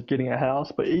believe in is getting a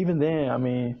house. But even then, I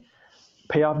mean,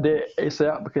 pay off debt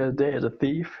ASAP because debt is a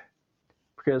thief.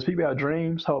 Because people have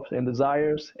dreams, hopes, and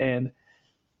desires. And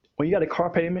when you got a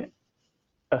car payment,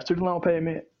 a student loan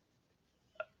payment,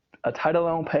 a title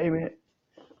loan payment,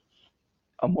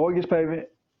 a mortgage payment,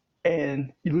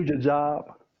 and you lose your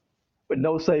job with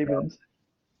no savings,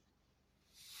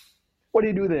 what do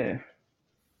you do then?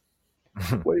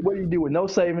 What do you do with no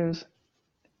savings?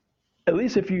 At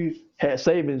least if you had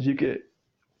savings, you could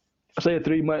say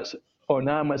 3 months or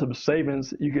 9 months of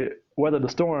savings, you could weather the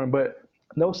storm. But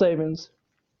no savings,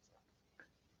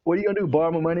 what are you gonna do?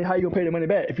 Borrow more money? How you gonna pay the money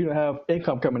back if you don't have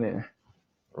income coming in?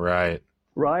 Right.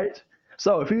 Right?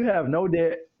 So if you have no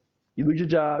debt, you lose your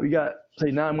job, you got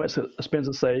say 9 months of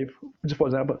expenses saved, just for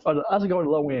example. I should go to the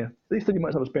low end, at least 3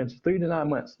 months of expenses, 3 to 9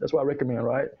 months. That's what I recommend,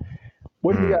 right?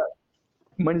 What if you Mm, got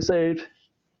money saved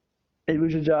and you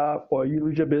lose your job or you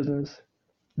lose your business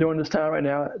during this time right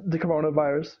now, the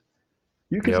coronavirus?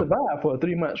 You can yep. survive for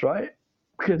 3 months, right?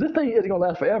 Because this thing isn't gonna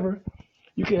last forever.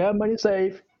 You can have money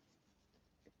saved,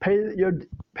 pay your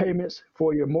payments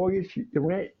for your mortgage, your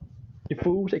rent, your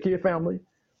food, take care of your family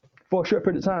for a short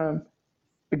period of time.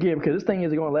 Again, because this thing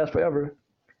isn't going to last forever,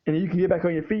 and you can get back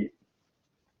on your feet.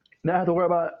 Not have to worry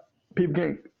about people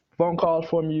getting phone calls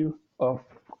from you or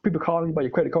people calling you about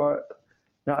your credit card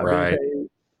not being Right. paid,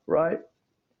 right?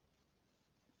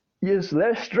 It's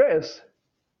less stress,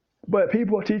 but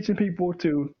people are teaching people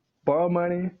to borrow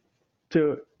money,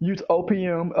 to use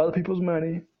OPM, other people's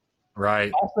money.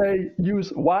 Right. I say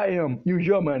use YM, use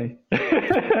your money.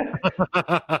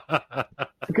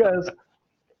 Because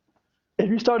if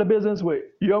you start a business with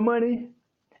your money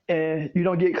and you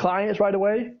don't get clients right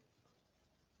away,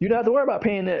 you don't have to worry about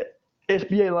paying that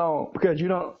SBA loan because you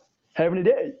don't have any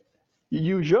debt. You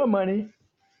use your money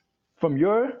from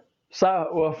your side,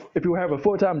 or if you have a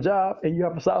full-time job and you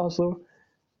have a side hustle,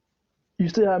 you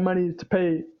still have money to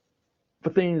pay for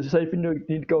things. Say if you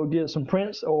need to go get some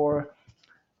prints or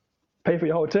pay for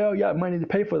your hotel, you got money to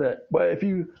pay for that. But if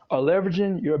you are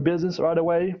leveraging your business right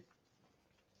away,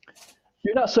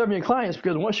 you're not serving your clients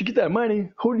because once you get that money,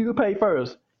 who do you pay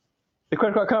first? The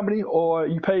credit card company, or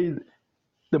you pay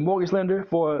the mortgage lender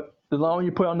for the loan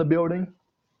you put on the building,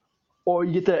 or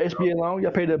you get that SBA loan, you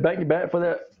got to pay the bank back for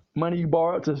that money you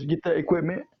borrowed to get that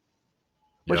equipment.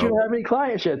 But you Yep. don't have any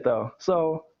clients yet, though.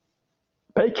 So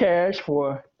pay cash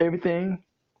for everything.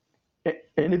 And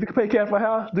if you can pay cash for a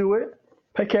house, do it.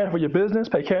 Pay cash for your business,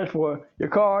 pay cash for your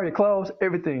car, your clothes,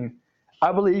 everything.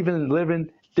 I believe in living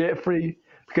debt free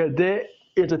because debt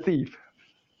is a thief.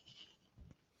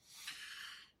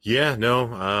 Yeah.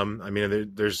 No. I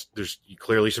mean, there's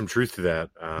clearly some truth to that.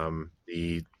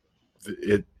 It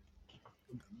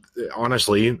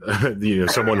honestly,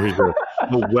 someone who's a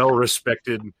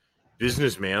well-respected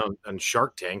businessman on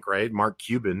Shark Tank, right? Mark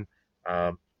Cuban.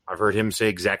 I've heard him say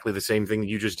exactly the same thing that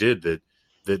you just did. That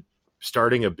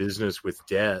starting a business with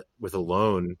debt, with a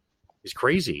loan, is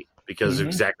crazy because of Mm-hmm.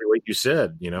 exactly what you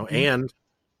said. Mm-hmm.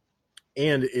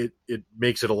 And it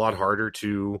makes it a lot harder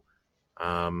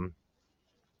um,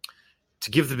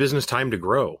 to give the business time to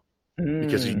grow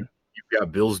because you Mm.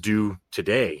 got bills due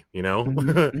today, Mm-hmm, and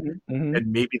mm-hmm,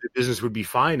 mm-hmm, maybe the business would be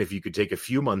fine if you could take a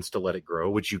few months to let it grow,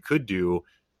 which you could do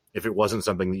if it wasn't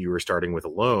something that you were starting with a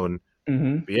loan.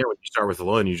 mm-hmm. But yeah, when you start with a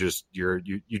loan, you just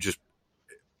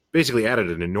basically added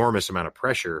an enormous amount of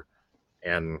pressure,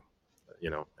 and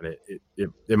and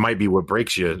it might be what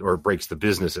breaks you or breaks the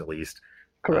business at least.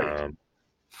 Correct. Um,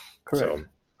 Correct.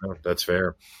 so that's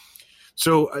fair.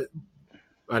 So,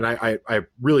 and I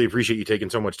really appreciate you taking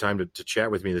so much time to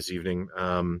chat with me this evening.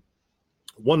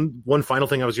 One final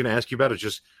thing I was going to ask you about is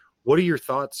just what are your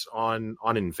thoughts on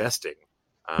investing?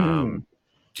 Hmm.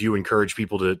 Do you encourage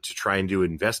people to try and do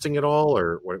investing at all,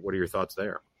 or what are your thoughts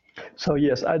there? So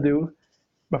yes, I do.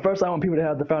 But first, I want people to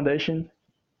have the foundation,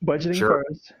 budgeting Sure.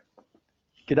 first,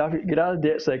 get out of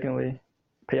debt. Secondly,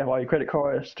 pay off all your credit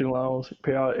cards, student loans,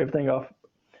 pay all everything off.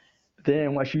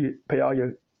 Then once you pay all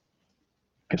your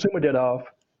consumer debt off,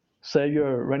 save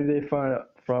your rainy day fund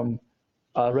from.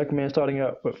 I recommend starting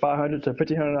up with $500 to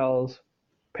 $1,500.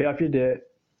 Pay off your debt,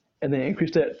 and then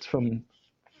increase that from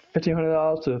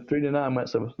 $1,500 to 3 to 9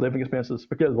 months of living expenses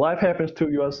because life happens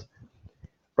to us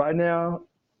right now.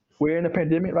 We're in a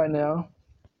pandemic right now.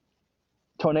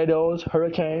 Tornadoes,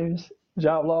 hurricanes,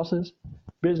 job losses,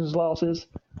 business losses.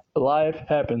 Life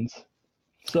happens.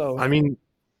 So I mean,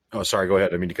 oh, sorry. Go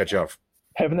ahead. I mean to cut you off.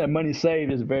 having that money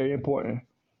saved is very important.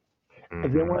 And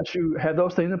then Hmm. once you have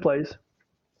those things in place,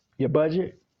 your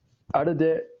budget, out of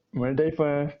debt, rainy day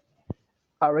fund,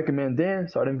 I recommend then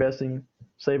start investing,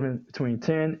 saving between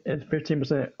 10 and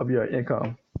 15% of your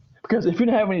income. Because if you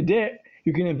don't have any debt,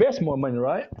 you can invest more money,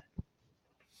 right?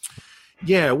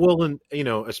 Yeah, well, and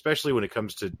especially when it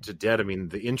comes to debt, I mean,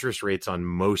 the interest rates on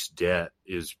most debt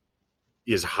is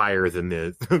higher than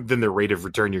the than the rate of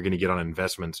return you're going to get on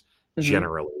investments Mm-hmm,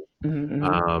 generally. mm-hmm, mm-hmm,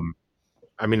 Um,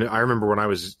 I mean, I remember when I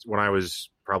was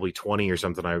probably 20 or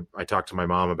something, I talked to my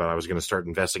mom about I was going to start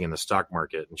investing in the stock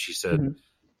market, and she said, mm-hmm,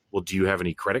 "Well, do you have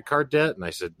any credit card debt?" And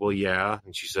I said, "Well, yeah."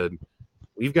 And she said,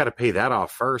 "Well, you've got to pay that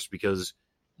off first because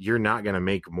you're not going to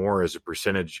make more as a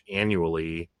percentage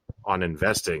annually on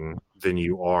investing than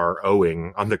you are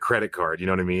owing on the credit card." You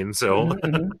know what I mean? So,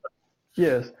 mm-hmm, mm-hmm.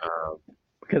 Yes, uh,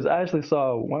 because I actually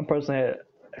saw one person had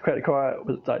a credit card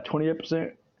with like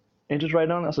 28% interest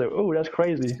rate on it. I said, "Oh, that's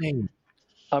crazy." dang.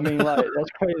 I mean, like that's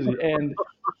crazy. And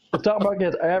the stock market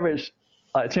has averaged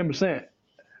like 10%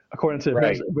 according to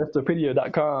Right.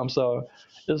 investopedia.com. So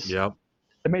it's Yep.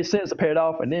 it makes sense to pay it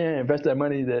off and then invest that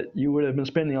money that you would have been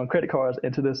spending on credit cards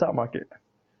into the stock market.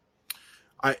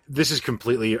 This is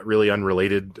completely really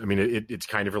unrelated. I mean, it's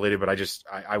kind of related, but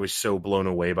I was so blown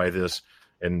away by this,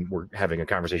 and we're having a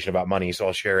conversation about money, so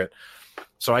I'll share it.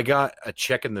 So I got a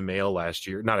check in the mail last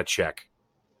year, not a check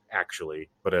actually,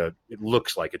 but it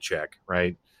looks like a check,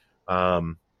 right?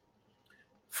 Um,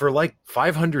 for like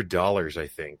 $500, I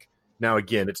think. Now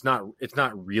again, it's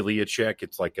not really a check.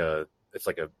 It's like a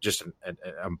just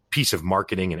a piece of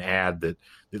marketing, an ad that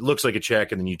it looks like a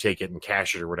check, and then you take it and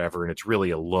cash it or whatever, and it's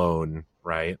really a loan,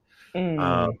 right? Um,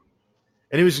 Mm,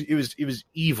 and it was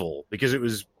evil because it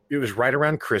was right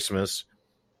around Christmas,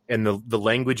 and the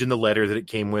language in the letter that it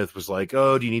came with was like,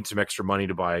 "Oh, do you need some extra money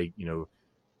to buy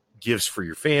gifts for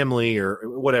your family or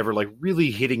whatever?" Like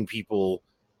really hitting people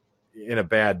in a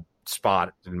bad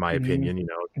spot, in my mm-hmm, opinion.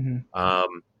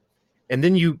 mm-hmm. And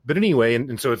then but anyway,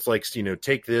 and so it's like,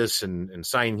 take this and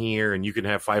sign here, and you can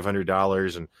have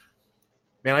 $500. And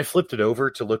man, I flipped it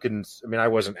over to look, and I mean, I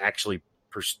wasn't actually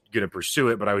going to pursue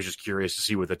it, but I was just curious to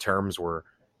see what the terms were.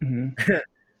 Mm-hmm.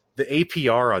 The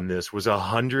APR on this was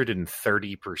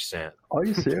 130%. Are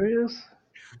you serious?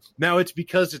 Now it's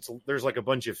because there's like a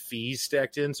bunch of fees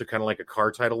stacked in, so kind of like a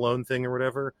car title loan thing or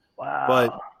whatever.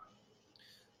 But Wow.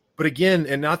 but again,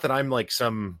 and not that I'm like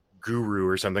some guru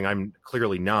or something, I'm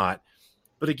clearly not.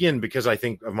 But again, because I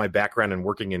think of my background in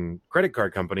working in credit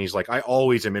card companies, like I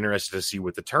always am interested to see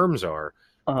what the terms are.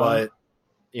 Uh-huh. But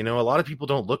a lot of people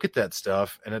don't look at that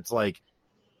stuff, and it's like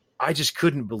I just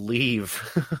couldn't believe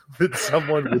that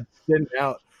someone would send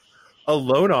out a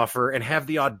loan offer and have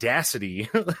the audacity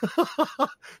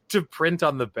to print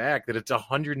on the back that it's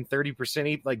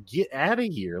 130%. Like, get out of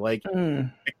here. Like,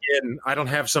 Mm, again, I don't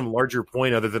have some larger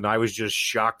point other than I was just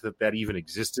shocked that even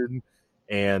existed,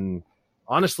 and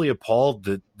honestly appalled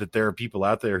that there are people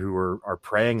out there who are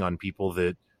preying on people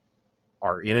that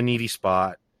are in a needy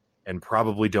spot and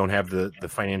probably don't have the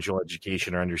financial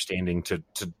education or understanding to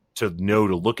know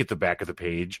to look at the back of the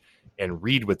page and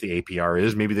read what the APR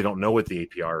is. Maybe they don't know what the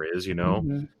APR is,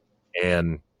 mm-hmm,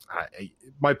 and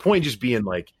my point just being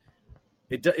like,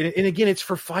 and again, it's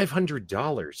for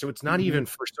 $500, so it's not mm-hmm. even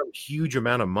for some huge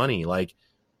amount of money. Like,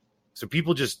 so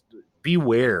people just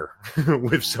beware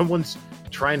if someone's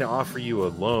trying to offer you a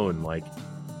loan, like,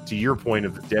 to your point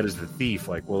of the debt is the thief,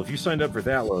 like, well, if you signed up for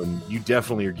that loan, you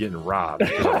definitely are getting robbed.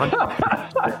 Because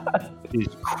 100% is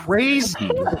crazy.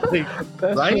 Like,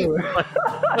 That's right? true.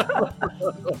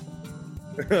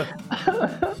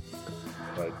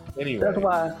 But anyway. That's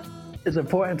why it's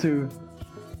important to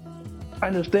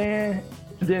understand,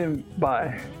 then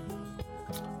buy.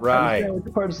 Right. Understand what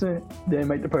you're purchasing, then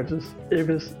make the purchase. If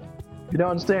you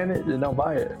don't understand it, then don't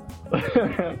buy it.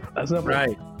 That's simple.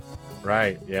 Right.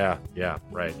 Right. Yeah.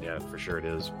 Right. Yeah, for sure it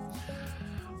is.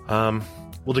 Well,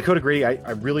 Dakota Grady,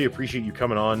 I really appreciate you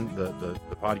coming on the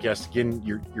podcast. Again,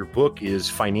 your book is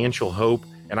Financial Hope,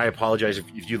 and I apologize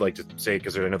if you'd like to say it,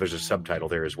 because I know there's a subtitle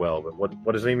there as well. But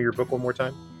what is the name of your book one more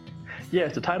time?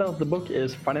 Yes, the title of the book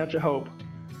is Financial Hope,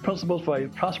 Principles for a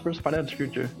Prosperous Financial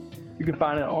Future. You can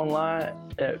find it online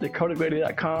at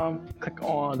dakotagrady.com. Click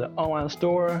on the online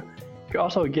store. You can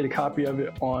also get a copy of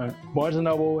it on Barnes &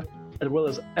 Noble as well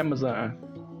as Amazon.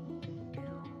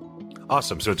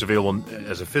 Awesome. So it's available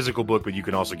as a physical book, but you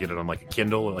can also get it on like a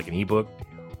Kindle or like an ebook?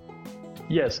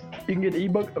 Yes, you can get the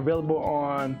ebook available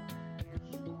on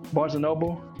Barnes &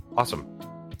 Noble. Awesome.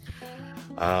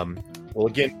 Well,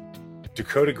 again,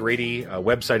 Dakota Grady,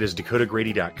 website is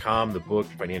dakotagrady.com, the book,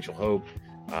 Financial Hope.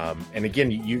 And again,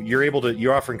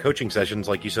 you're offering coaching sessions,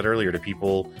 like you said earlier, to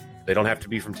people. They don't have to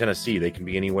be from Tennessee. They can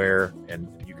be anywhere, and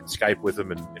you can Skype with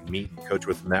them and meet and coach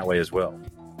with them that way as well.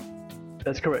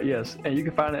 That's correct, yes. And you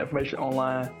can find that information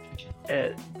online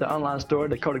at the online store,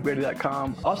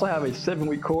 dakotagrady.com. I also have a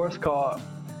 7-week course called,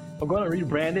 I'm going to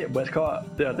rebrand it, but it's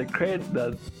called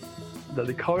the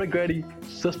Dakota Grady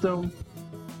System,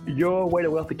 Your Way to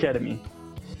Wealth Academy.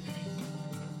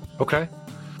 Okay.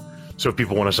 So if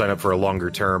people want to sign up for a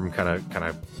longer term kind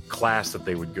of class that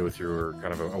they would go through, or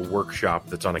kind of a workshop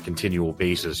that's on a continual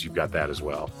basis, you've got that as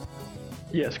well.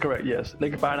 Yes, correct, yes. They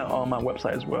can find it on my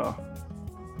website as well.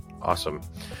 Awesome.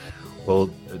 Well,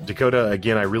 Dakota,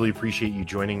 again, I really appreciate you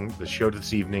joining the show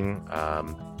this evening.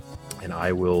 And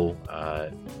I will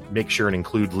make sure and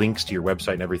include links to your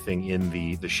website and everything in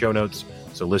the show notes.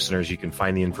 So listeners, you can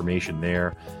find the information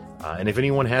there. And if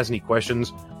anyone has any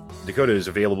questions, Dakota is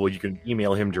available. You can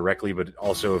email him directly, but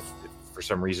also if for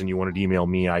some reason you wanted to email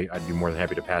me, I'd be more than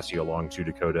happy to pass you along to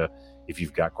Dakota if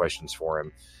you've got questions for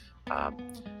him.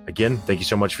 Again, thank you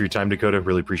so much for your time, Dakota.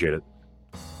 Really appreciate it.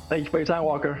 Thank you for your time,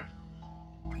 Walker.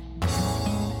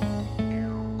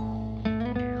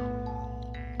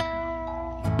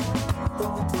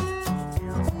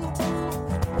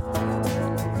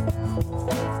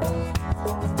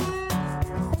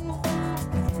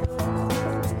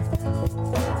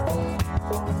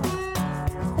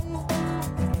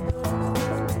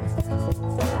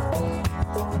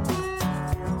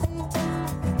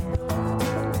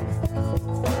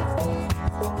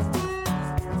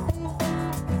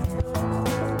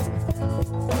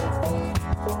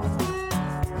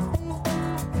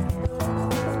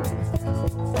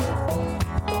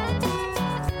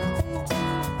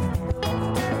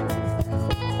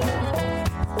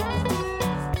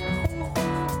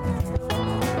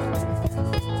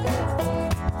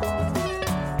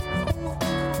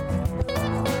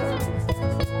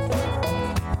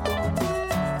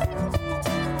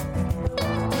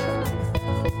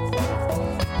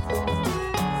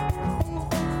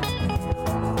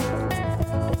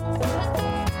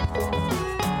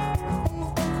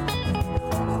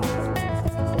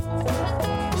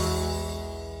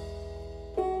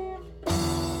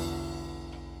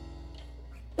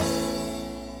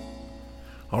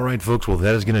 All right, folks. Well,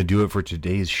 that is going to do it for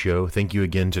today's show. Thank you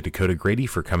again to Dakota Grady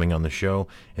for coming on the show.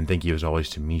 And thank you, as always,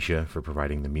 to Misha for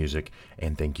providing the music.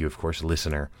 And thank you, of course,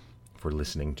 listener, for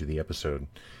listening to the episode.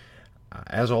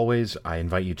 As always, I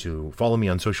invite you to follow me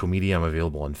on social media. I'm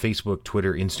available on Facebook,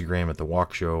 Twitter, Instagram at The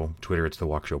Walk Show. Twitter, it's The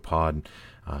Walk Show Pod.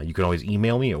 You can always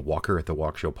email me at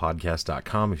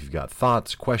walker@thewalkshowpodcast.com if you've got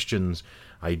thoughts, questions,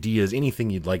 ideas, anything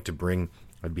you'd like to bring.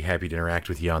 I'd be happy to interact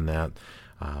with you on that.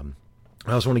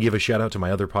 I also want to give a shout out to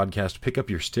my other podcast, Pick Up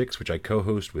Your Sticks, which I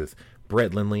co-host with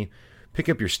Brett Lindley. Pick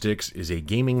Up Your Sticks is a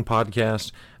gaming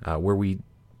podcast where we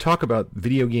talk about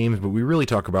video games, but we really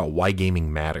talk about why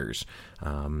gaming matters.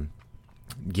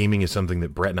 Gaming is something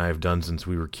that Brett and I have done since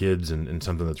we were kids, and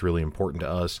something that's really important to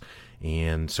us.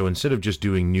 And so instead of just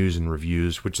doing news and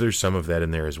reviews, which there's some of that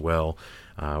in there as well,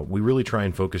 we really try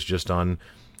and focus just on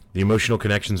the emotional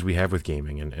connections we have with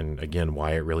gaming, and again,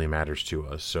 why it really matters to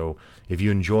us. So if you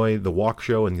enjoy the Walk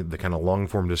Show and the kind of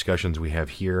long-form discussions we have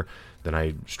here, then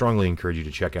I strongly encourage you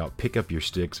to check out Pick Up Your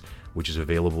Sticks, which is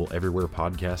available everywhere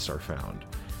podcasts are found.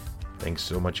 Thanks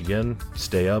so much again.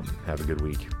 Stay up. Have a good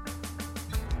week.